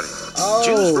a party.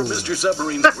 Choose from Mr.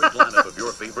 Submarine's great lineup of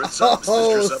your favorite subs.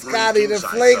 Mr. Submarine Scotty, the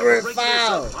flagrant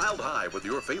foul. Piled high with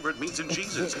your favorite meats and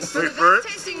cheeses. For the best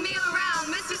tasting meal around,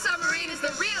 Mr. Submarine is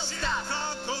the real stuff.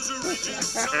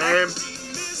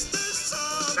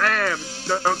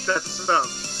 Dunk that sub.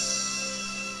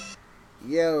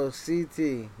 Yo,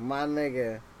 CT, my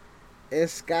nigga.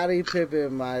 It's Scottie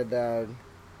Pippen, my dog.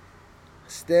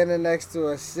 Standing next to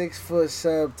a 6-foot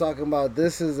sub talking about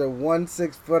this is a 1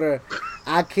 6-footer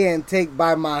I can't take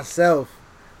by myself.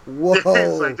 Whoa.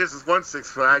 It's like, this is 1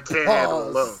 6-footer I can't handle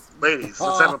alone. Ladies,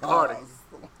 let's have a party.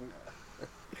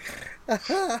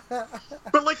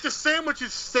 But like the sandwich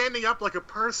is standing up like a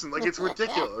person. Like, it's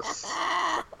ridiculous.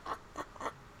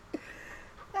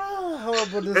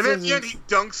 Horrible decisions. And at the end, he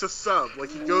dunks a sub.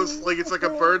 Like, he goes, like, it's like a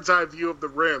bird's eye view of the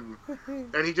rim.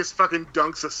 And he just fucking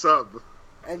dunks a sub.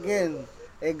 Again,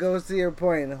 it goes to your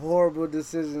point. Horrible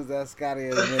decisions that Scotty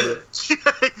has made.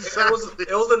 Yeah, exactly.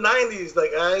 It was the 90s.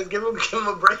 Like, give him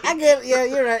a break. I get it. Yeah,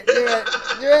 you're right.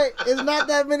 You're right. It's not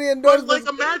that many endorsements. But,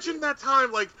 like, imagine that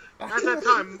time, like, at that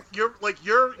time, you're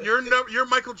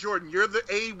Michael Jordan. You're the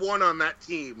A1 on that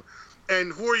team.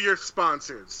 And who are your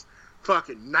sponsors?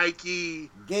 Fucking Nike,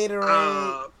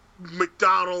 Gatorade,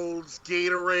 McDonald's,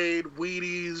 Gatorade,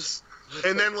 Wheaties,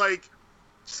 and then like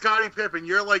Scottie Pippen,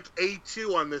 you're like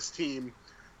A2 on this team.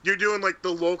 You're doing like the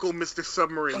local Mr.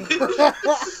 Submarine. Yeah,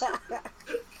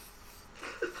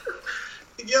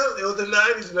 it was the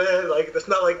 90s, man. Like, it's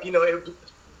not like,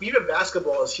 even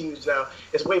basketball is huge now.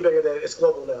 It's way bigger than it's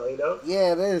global now,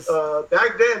 Yeah, it is.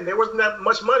 Back then, there wasn't that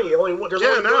much money. There's only one.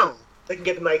 They can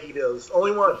get the Nike deals.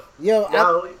 Only one. Yo,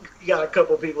 now you got a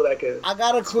couple people that can. I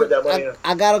got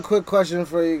a quick question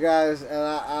for you guys, and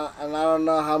I don't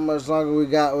know how much longer we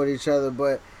got with each other,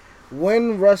 but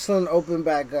when wrestling opened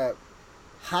back up,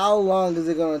 how long is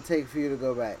it gonna take for you to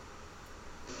go back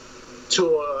to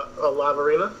a live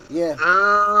arena? Yeah.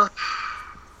 I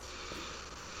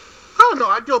don't know.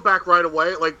 I'd go back right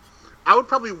away. Like, I would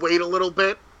probably wait a little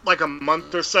bit, like a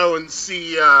month or so, and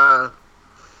see.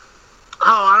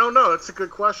 I don't know. That's a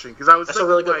good question. That's a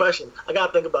really good question. I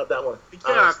gotta think about that one.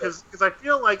 Yeah, because I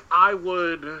feel like I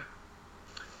would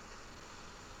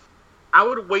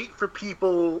wait for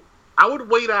people. I would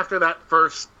wait after that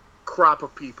first crop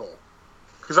of people,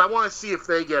 because I want to see if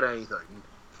they get anything.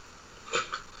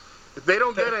 If they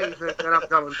don't get anything, then I'm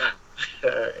coming back.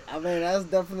 I mean, that's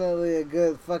definitely a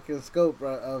good fucking scope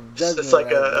of judgment. It's like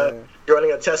you're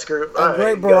running a test group. A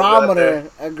great barometer.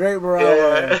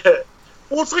 Yeah.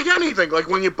 Well, it's like anything. Like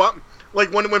when you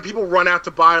like when people run out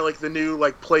to buy like the new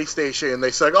like PlayStation, and they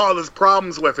say, "Oh, there's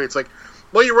problems with it." It's like,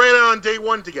 well, you ran out on day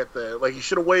one to get there. Like, you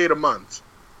should have waited a month.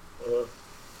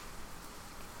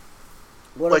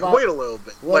 Wait a little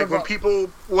bit.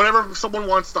 Whenever someone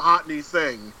wants the hot new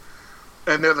thing,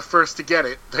 and they're the first to get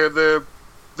it, they're the.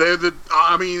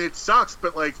 I mean, it sucks,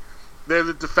 but like, they're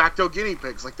the de facto guinea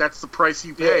pigs. Like, that's the price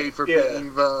you pay for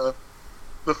being the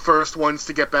first ones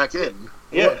to get back in.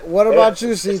 Yeah. What about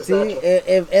you, CT?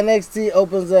 If NXT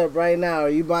opens up right now, are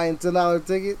you buying $10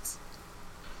 tickets?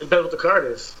 Depends what the card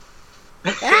is.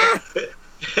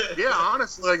 Yeah,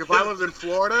 honestly, like, if I lived in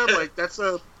Florida, like, that's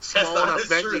a small enough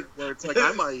venue where it's like,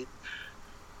 I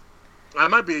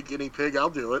might be a guinea pig. I'll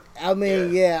do it. I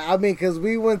mean, yeah. I mean, because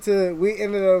we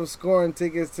ended up scoring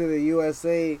tickets to the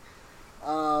USA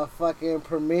fucking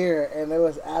premiere, and it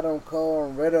was Adam Cole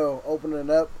and Riddle opening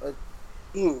up,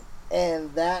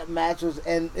 and that match was,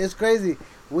 and it's crazy.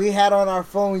 We had on our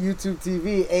phone YouTube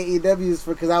TV AEW's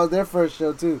because that was their first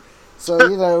show too. So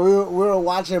we were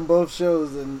watching both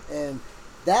shows, and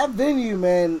that venue,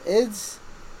 man, it's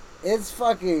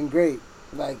fucking great.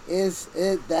 Like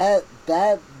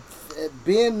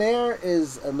being there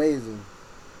is amazing.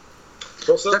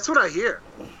 That's what I hear.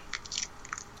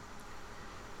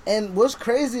 And what's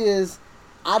crazy is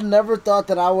I never thought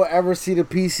that I would ever see the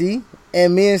PC.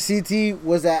 And me and CT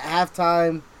was at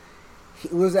halftime. He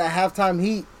was at halftime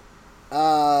heat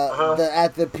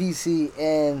at the PC,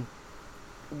 and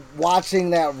watching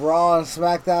that Raw and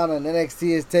SmackDown and NXT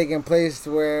is taking place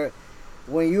to where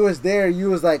when you was there, you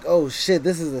was like, oh shit,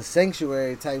 this is a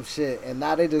sanctuary type shit. And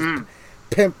now they just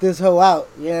pimp this hoe out.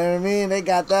 You know what I mean? They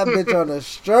got that bitch on a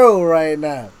stroll right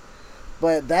now.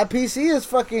 But that PC is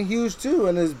fucking huge too,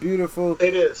 and it's beautiful.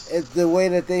 It is. It's the way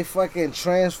that they fucking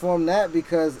transform that,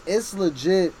 because it's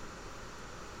legit.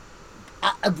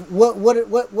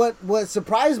 What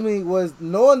surprised me was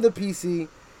knowing the PC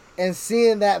and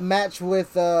seeing that match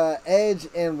with Edge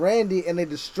and Randy, and they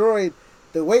destroyed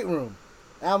the weight room.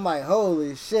 I'm like,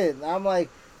 holy shit! I'm like,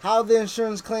 how the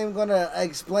insurance claim gonna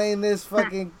explain this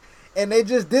fucking? And they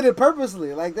just did it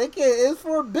purposely. Like they can't. It's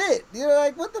for a bit. You're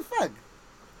like, what the fuck?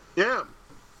 Yeah.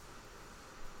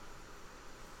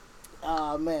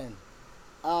 Oh man.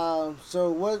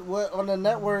 So what on the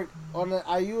network?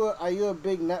 Are you a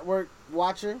big network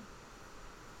watcher?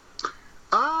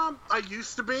 I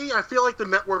used to be. I feel like the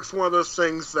network's one of those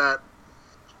things that,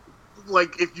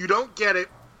 like, if you don't get it,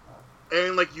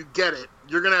 and like you get it,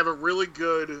 you're gonna have a really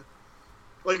good.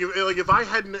 If I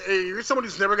hadn't, you're someone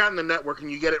who's never gotten the network and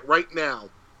you get it right now,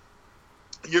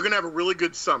 you're gonna have a really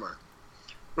good summer.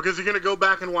 Because you're going to go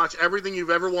back and watch everything you've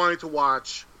ever wanted to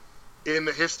watch in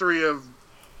the history of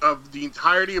the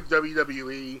entirety of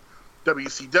WWE,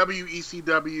 WCW,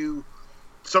 ECW,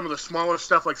 some of the smaller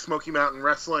stuff like Smoky Mountain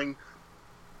Wrestling.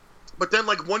 But then,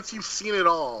 like, once you've seen it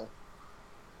all,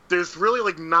 there's really,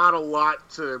 like, not a lot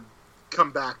to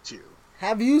come back to.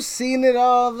 Have you seen it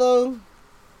all, though?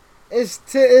 It's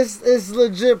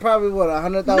legit probably, what,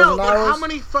 $100,000? No, but how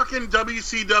many fucking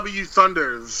WCW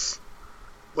Thunders...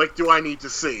 like, do I need to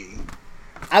see?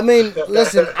 I mean,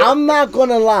 listen, I'm not going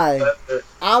to lie.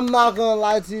 I'm not going to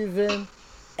lie to you, Vin.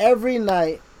 Every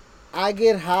night I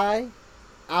get high,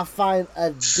 I find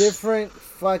a different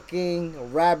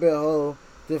fucking rabbit hole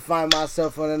to find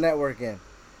myself on the network in.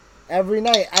 Every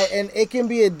night. And it can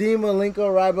be a Dean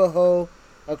Malenko rabbit hole,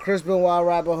 a Chris Benoit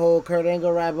rabbit hole, Kurt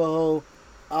Angle rabbit hole.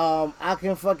 I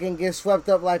can fucking get swept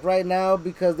up like right now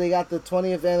because they got the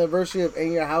 20th anniversary of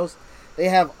In Your House. They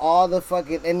have all the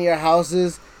fucking In Your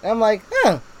Houses. And I'm like,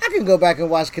 I can go back and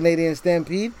watch Canadian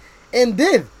Stampede. And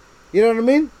did. You know what I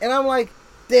mean? And I'm like,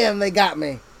 damn, they got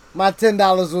me. My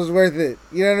 $10 was worth it.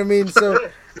 You know what I mean? So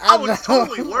it's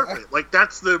totally worth it. Like,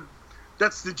 that's the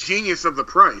genius of the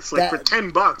price. Like, for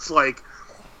 $10, like,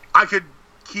 I could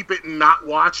keep it and not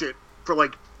watch it for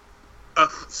like a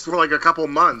couple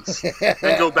months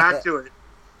and go back to it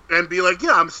and be like,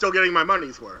 yeah, I'm still getting my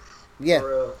money's worth.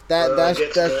 Yeah,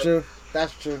 that's true.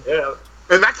 That's true. Yeah.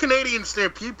 And that Canadian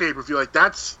Stampede pay-per-view, like,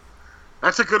 that's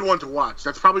a good one to watch.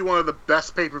 That's probably one of the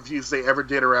best pay-per-views they ever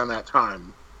did around that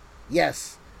time.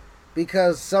 Yes.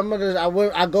 Because some of the...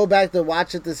 I go back to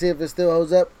watch it to see if it still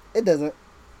holds up. It doesn't.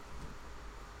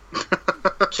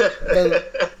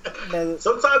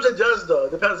 Sometimes it does, though.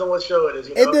 It depends on what show it is.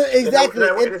 You know? Exactly.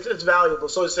 It's valuable.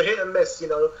 So it's a hit and miss, you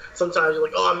know. Sometimes you're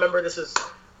like, oh, I remember this is...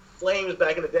 Flames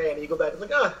back in the day, and you go back and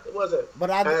like, it wasn't. But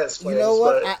Flames, you know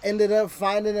what? I ended up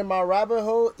finding in my rabbit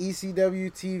hole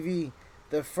ECW TV,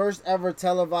 the first ever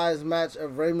televised match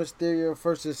of Rey Mysterio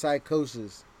versus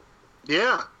Psychosis.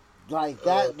 Yeah, like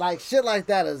that, like shit like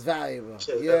that is valuable.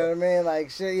 You know what I mean? Like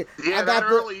shit. Yeah, that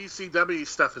early ECW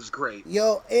stuff is great.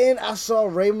 Yo, and I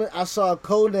saw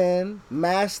Conan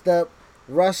masked up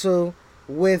wrestle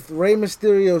with Rey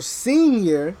Mysterio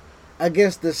Sr.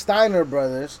 against the Steiner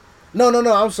brothers. No,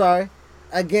 I'm sorry.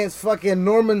 Against fucking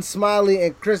Norman Smiley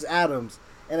and Chris Adams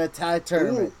in a tag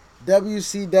tournament. Ooh.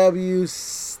 WCW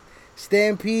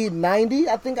Stampede 90,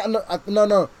 I think.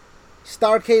 No.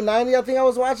 Starrcade 90, I think I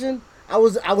was watching. I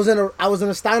was in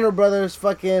a Steiner Brothers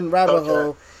fucking rabbit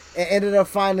hole and ended up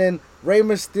finding Rey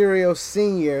Mysterio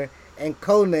Sr. and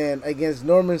Conan against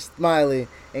Norman Smiley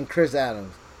and Chris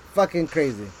Adams. Fucking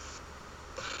crazy.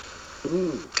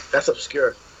 Ooh, that's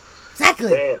obscure. Exactly.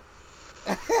 Damn.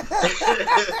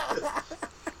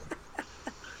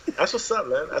 That's what's up,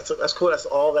 man. That's cool. That's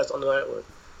all that's on the network.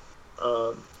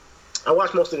 I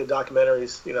watch most of the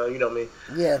documentaries. You know me.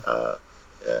 Yeah.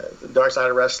 The Dark Side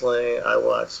of Wrestling. I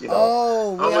watched. Yeah,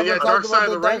 Dark Side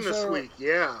of the Ring this week.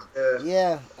 Yeah.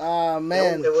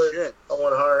 Man. It was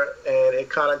Owen Hart, and it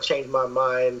kind of changed my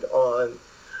mind on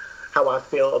how I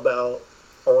feel about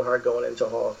Owen Hart going into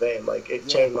Hall of Fame. Like, it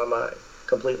changed my mind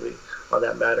completely on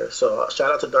that matter. So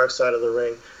shout out to Dark Side of the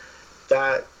Ring.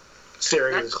 That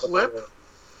series. That clip.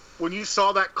 When you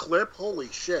saw that clip, holy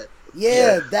shit.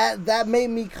 Yeah, that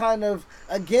made me kind of,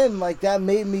 again, like, that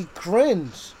made me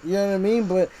cringe. You know what I mean?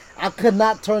 But I could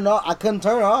not turn off. I couldn't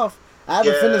turn off. I had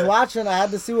to finish watching. I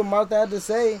had to see what Martha had to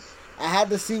say. I had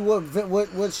to see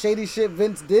what shady shit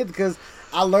Vince did, because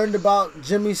I learned about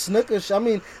Jimmy Snuka. I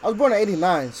mean, I was born in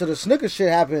 89, so the Snuka shit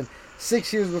happened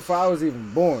 6 years before I was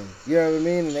even born. You know what I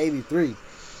mean? In 83.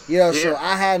 So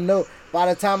I had no... By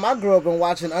the time I grew up and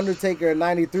watching Undertaker in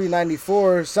 93,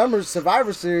 94, Summer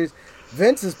Survivor Series,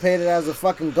 Vince is painted as a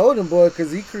fucking golden boy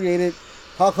because he created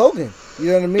Hulk Hogan. You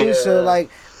know what I mean? Yeah. So, like,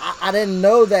 I didn't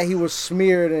know that he was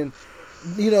smeared, and,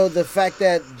 the fact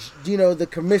that, the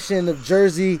commission of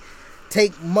Jersey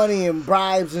take money and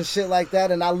bribes and shit like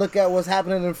that, and I look at what's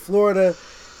happening in Florida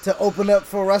to open up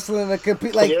for wrestling and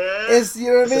compete. Like, it's,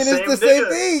 you know what I mean? It's the same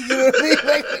thing. You know what I mean?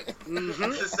 Like,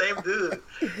 it's the same dude.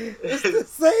 It's the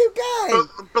same guy.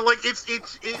 But like, it's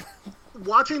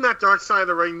watching that Dark Side of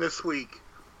the Ring this week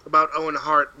about Owen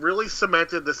Hart really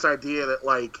cemented this idea that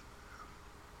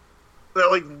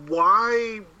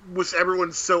why was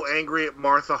everyone so angry at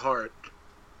Martha Hart,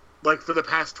 like, for the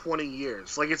past 20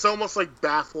 years? Like, it's almost like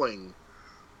baffling.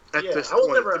 At this I was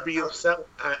point, never upset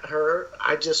at her.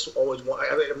 I just always want.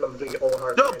 I remember being Owen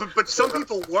Hart. No, but some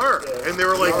people were, and they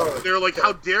were like,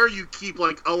 how dare you keep,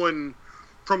 like, Owen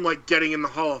from, like, getting in the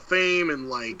Hall of Fame, and,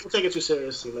 like, people take it too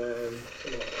seriously, man.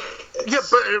 Yeah,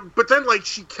 but then, like,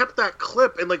 she kept that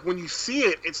clip, and, like, when you see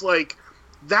it, it's like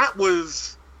that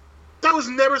was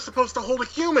never supposed to hold a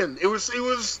human. It was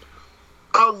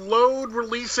a load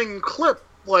releasing clip.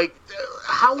 Like,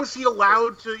 how was he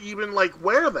allowed to even, like,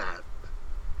 wear that?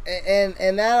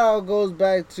 And that all goes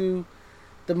back to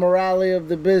the morality of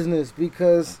the business,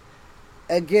 because,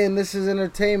 again, this is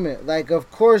entertainment. Like, of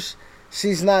course,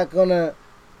 she's not gonna,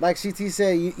 like CT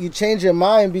said, you change your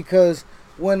mind, because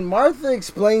when Martha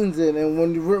explains it, and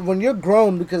when you're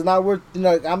grown, because now we're,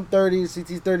 I'm 30,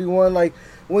 CT's 31, like,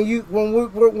 when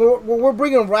we're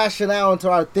bringing rationale into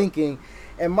our thinking,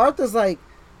 and Martha's like,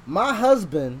 my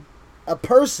husband, a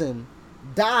person,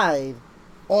 died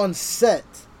on set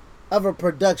of a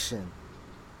production.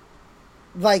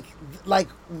 Like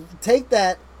take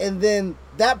that, and then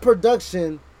that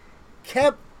production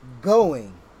kept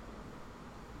going.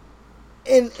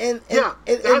 And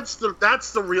that's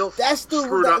the real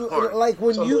screwed up part. Like,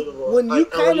 when you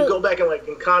kind of go back and, like,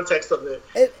 in context of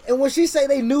it, and when she say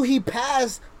they knew he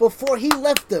passed before he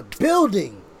left the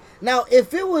building. Now,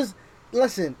 if it was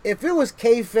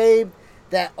kayfabe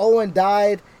that Owen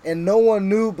died and no one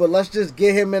knew, but let's just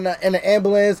get him in an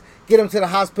ambulance, get him to the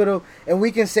hospital, and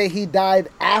we can say he died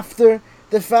after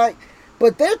the fact.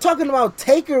 But they're talking about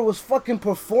Taker was fucking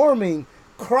performing,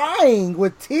 crying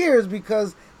with tears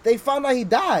because they found out he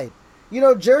died.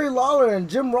 Jerry Lawler and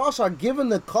Jim Ross are giving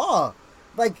the call.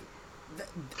 Like,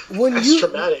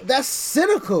 traumatic. That's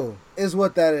cynical, is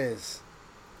what that is.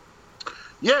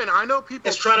 Yeah, and I know people.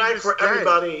 It's traumatic for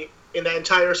everybody in that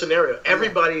entire scenario.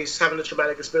 Everybody's having a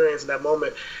traumatic experience in that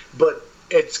moment, but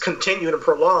it's continued and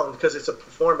prolonged because it's a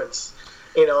performance,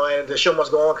 and the show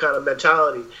must go on kind of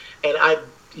mentality. And I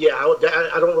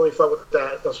don't really fuck with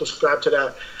that. I subscribe to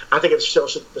that. I think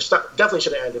definitely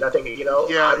should have ended. I think,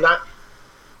 Yeah, I'm not.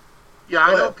 Yeah,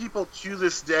 I know people to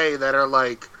this day that are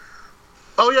like,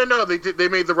 oh yeah, no, they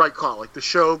made the right call. Like, the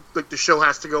show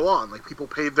has to go on. Like, people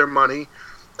paid their money.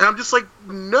 And I'm just like,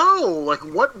 no, like,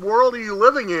 what world are you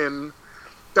living in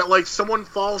that, like, someone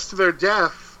falls to their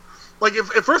death? Like, if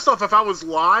first off, if I was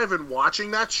live and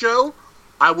watching that show,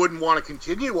 I wouldn't want to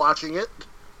continue watching it.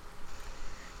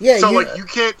 Yeah. So, you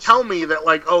can't tell me that,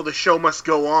 like, oh, the show must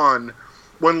go on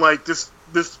when, like, this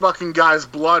fucking guy's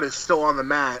blood is still on the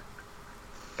mat.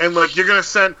 And, like, you're going to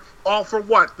send, all for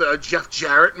what? The Jeff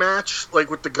Jarrett match?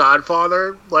 Like, with the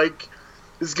Godfather? Like,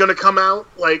 is going to come out?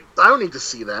 Like, I don't need to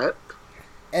see that.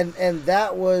 And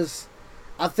that was,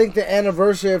 I think the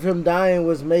anniversary of him dying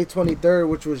was May 23rd,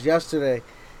 which was yesterday.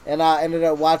 And I ended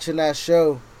up watching that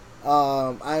show.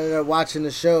 I ended up watching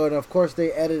the show, and of course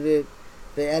they edited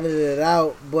it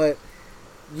out. But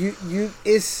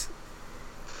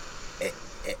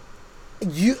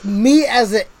me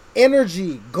as an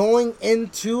energy going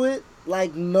into it,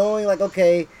 like, knowing, like,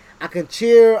 okay, I can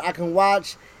cheer, I can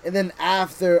watch, and then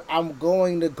after I'm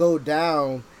going to go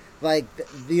down. Like,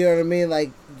 you know what I mean?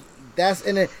 Like, that's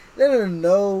in it. They don't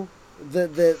know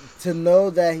to know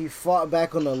that he fought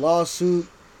back on the lawsuit,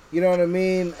 you know what I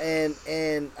mean, and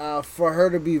for her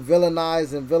to be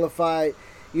villainized and vilified,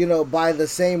 you know, by the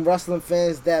same wrestling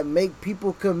fans that make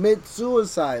people commit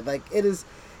suicide. Like,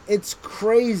 it's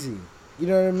crazy. You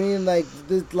know what I mean?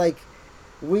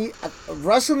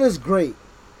 Wrestling is great.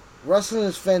 Wrestling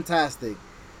is fantastic.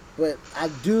 But I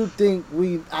do think,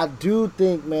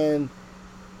 man,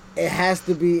 it has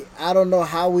to be, I don't know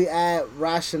how we add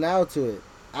rationale to it.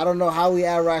 I don't know how we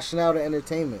add rationale to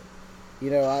entertainment.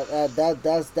 You know,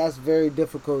 that's very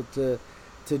difficult to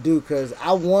do, because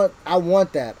I want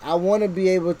that. I want to be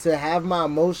able to have my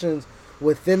emotions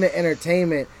within the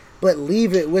entertainment, but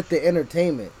leave it with the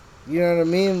entertainment. You know what I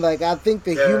mean? Like, I think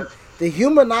the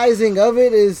humanizing of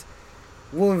it is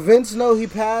when Vince know he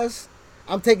passed,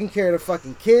 I'm taking care of the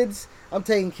fucking kids, I'm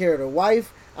taking care of the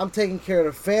wife, I'm taking care of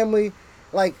the family,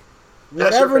 like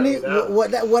whatever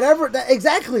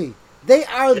exactly. They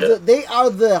are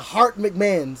the Hart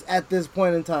McMahons at this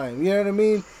point in time. You know what I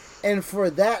mean? And for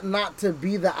that not to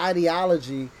be the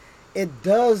ideology, it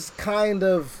makes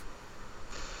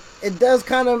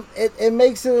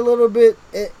it a little bit.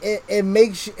 It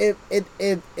makes it.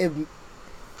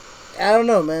 I don't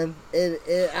know, man.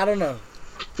 I don't know.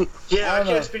 Yeah, I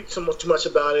can't speak too much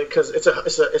about it because it's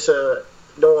a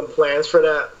no one plans for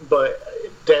that. But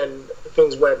then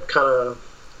things went kind of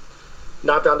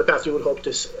not down the path you would hope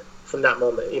to see from that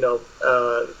moment. You know,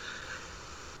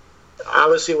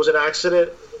 obviously it was an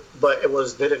accident, but it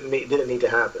didn't need to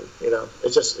happen. You know,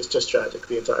 it's just tragic,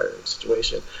 the entire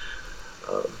situation.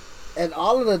 And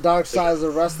all of the dark sides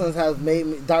of wrestling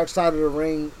dark side of the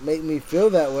ring make me feel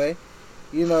that way.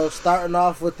 You know, starting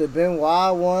off with the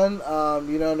Benoit one,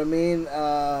 you know what I mean?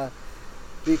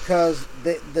 Because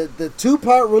the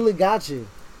 2-part really got you.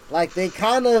 Like, they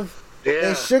kind of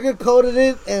they sugar-coated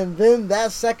it, and then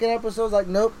that second episode's like,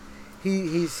 nope.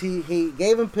 He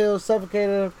gave him pills,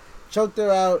 suffocated him, choked her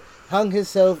out, hung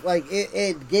himself. Like,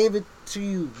 it gave it to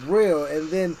you real. And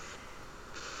then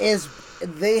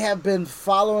they have been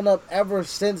following up ever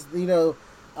since, you know,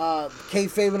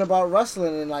 kayfabing about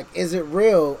wrestling and, like, is it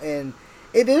real? And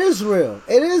it is real.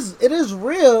 It is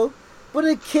real, but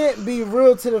it can't be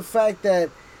real to the fact that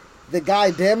the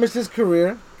guy damaged his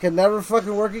career, can never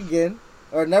fucking work again,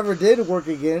 or never did work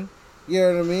again. You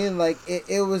know what I mean? Like,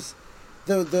 it was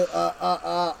the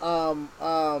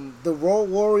Road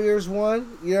Warriors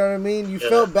one. You know what I mean? You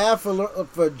felt bad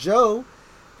for Joe,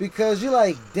 because you're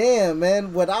like, damn,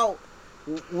 man, without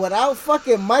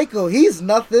fucking Michael, he's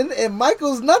nothing, and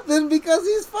Michael's nothing because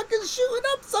he's fucking shooting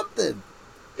up something.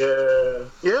 Yeah.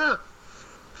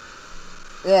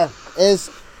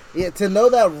 To know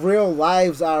that real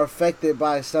lives are affected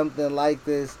by something like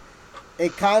this,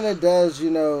 it kind of does, you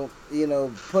know,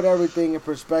 put everything in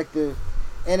perspective,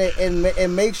 and it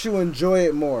makes you enjoy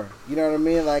it more. You know what I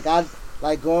mean?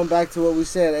 Like going back to what we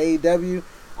said, AEW,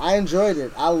 I enjoyed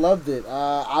it. I loved it.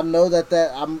 I know that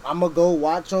I'm gonna go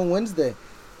watch on Wednesday,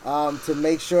 to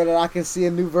make sure that I can see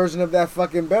a new version of that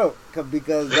fucking belt,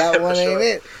 because that one ain't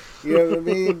it. You know what I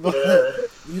mean? But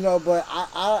you know, but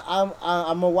I'm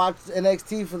gonna watch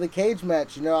NXT for the cage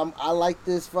match. You know, I like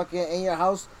this fucking in your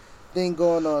house thing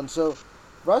going on. So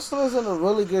wrestling is in a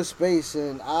really good space,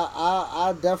 and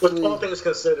I definitely, with all things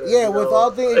considered. Yeah, with all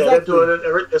things, exactly.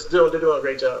 They're doing a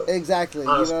great job. Exactly.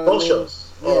 Honestly, you know both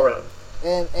shows all around.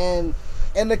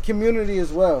 And the community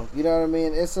as well. You know what I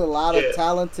mean? It's a lot of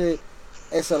talented.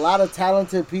 It's a lot of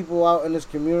talented people out in this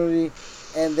community,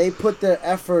 and they put their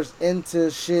efforts into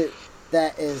shit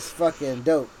that is fucking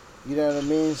dope. You know what I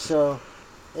mean? So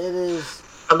it is.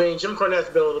 I mean, Jim Cornette's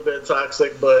been a little bit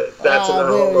toxic, but that's another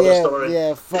whole other story.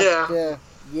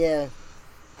 Yeah.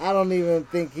 I don't even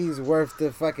think he's worth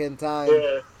the fucking time.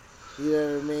 Yeah. You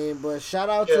know what I mean? But shout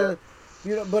out to,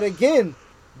 you know. But again,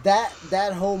 that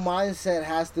whole mindset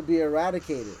has to be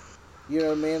eradicated. You know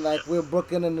what I mean? Like, we're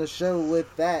booking in the show with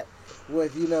that.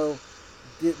 With, you know,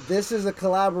 this is a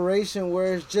collaboration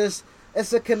where it's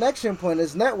a connection point.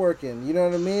 It's networking. You know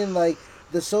what I mean? Like,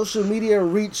 the social media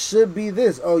reach should be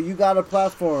this. Oh, you got a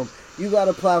platform.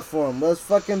 Let's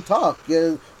fucking talk.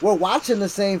 We're watching the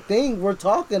same thing. We're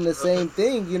talking the same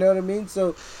thing. You know what I mean?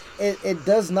 So it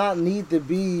does not need to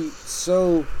be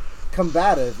so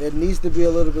combative. It needs to be a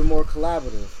little bit more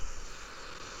collaborative.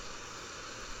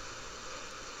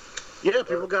 Yeah,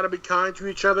 people got to be kind to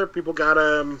each other. People got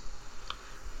to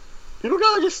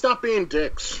just stop being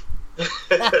dicks.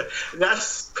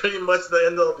 That's pretty much the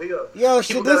end all be all. Yo,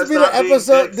 should this be the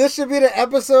episode? This should be the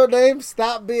episode name.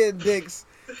 Stop being dicks.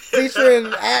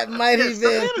 Featuring at Mighty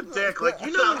Vin. Stop being a dick. Like,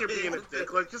 you know when you're being a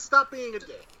dick. Like, just stop being a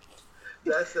dick.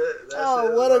 That's it.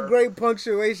 What a great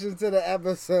punctuation to the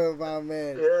episode, my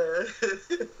man.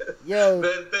 Yeah. Yo,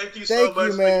 man, thank you so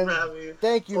much, man. for having me.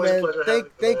 Thank you, Always man. a pleasure having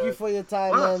you, Thank you for your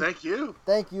time, man. Thank you.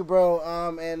 Thank you, bro.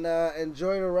 And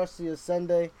enjoy the rest of your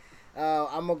Sunday.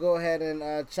 I'm gonna go ahead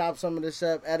and chop some of this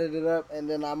up, edit it up, and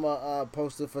then I'm gonna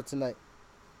post it for tonight.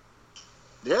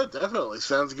 Yeah, definitely.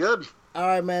 Sounds good. All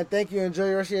right, man. Thank you. Enjoy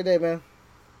the rest of your day, man.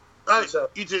 All right,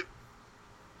 you too.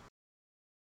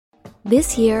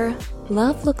 This year,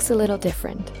 love looks a little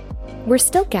different. We're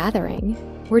still gathering.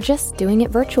 We're just doing it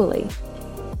virtually.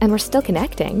 And we're still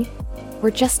connecting.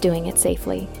 We're just doing it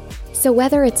safely. So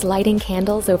whether it's lighting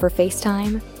candles over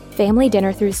FaceTime, family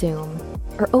dinner through Zoom,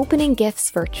 or opening gifts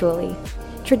virtually,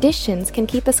 traditions can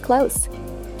keep us close,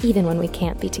 even when we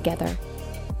can't be together.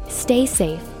 Stay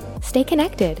safe, stay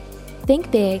connected, think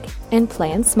big, and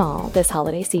plan small this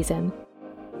holiday season.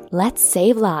 Let's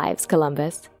save lives,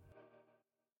 Columbus.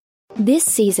 This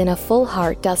season, a full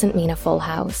heart doesn't mean a full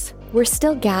house. We're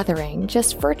still gathering,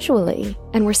 just virtually,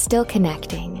 and we're still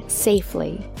connecting,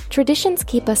 safely. Traditions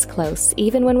keep us close,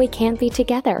 even when we can't be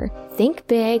together. Think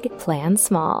big, plan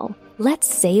small. Let's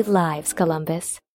save lives, Columbus.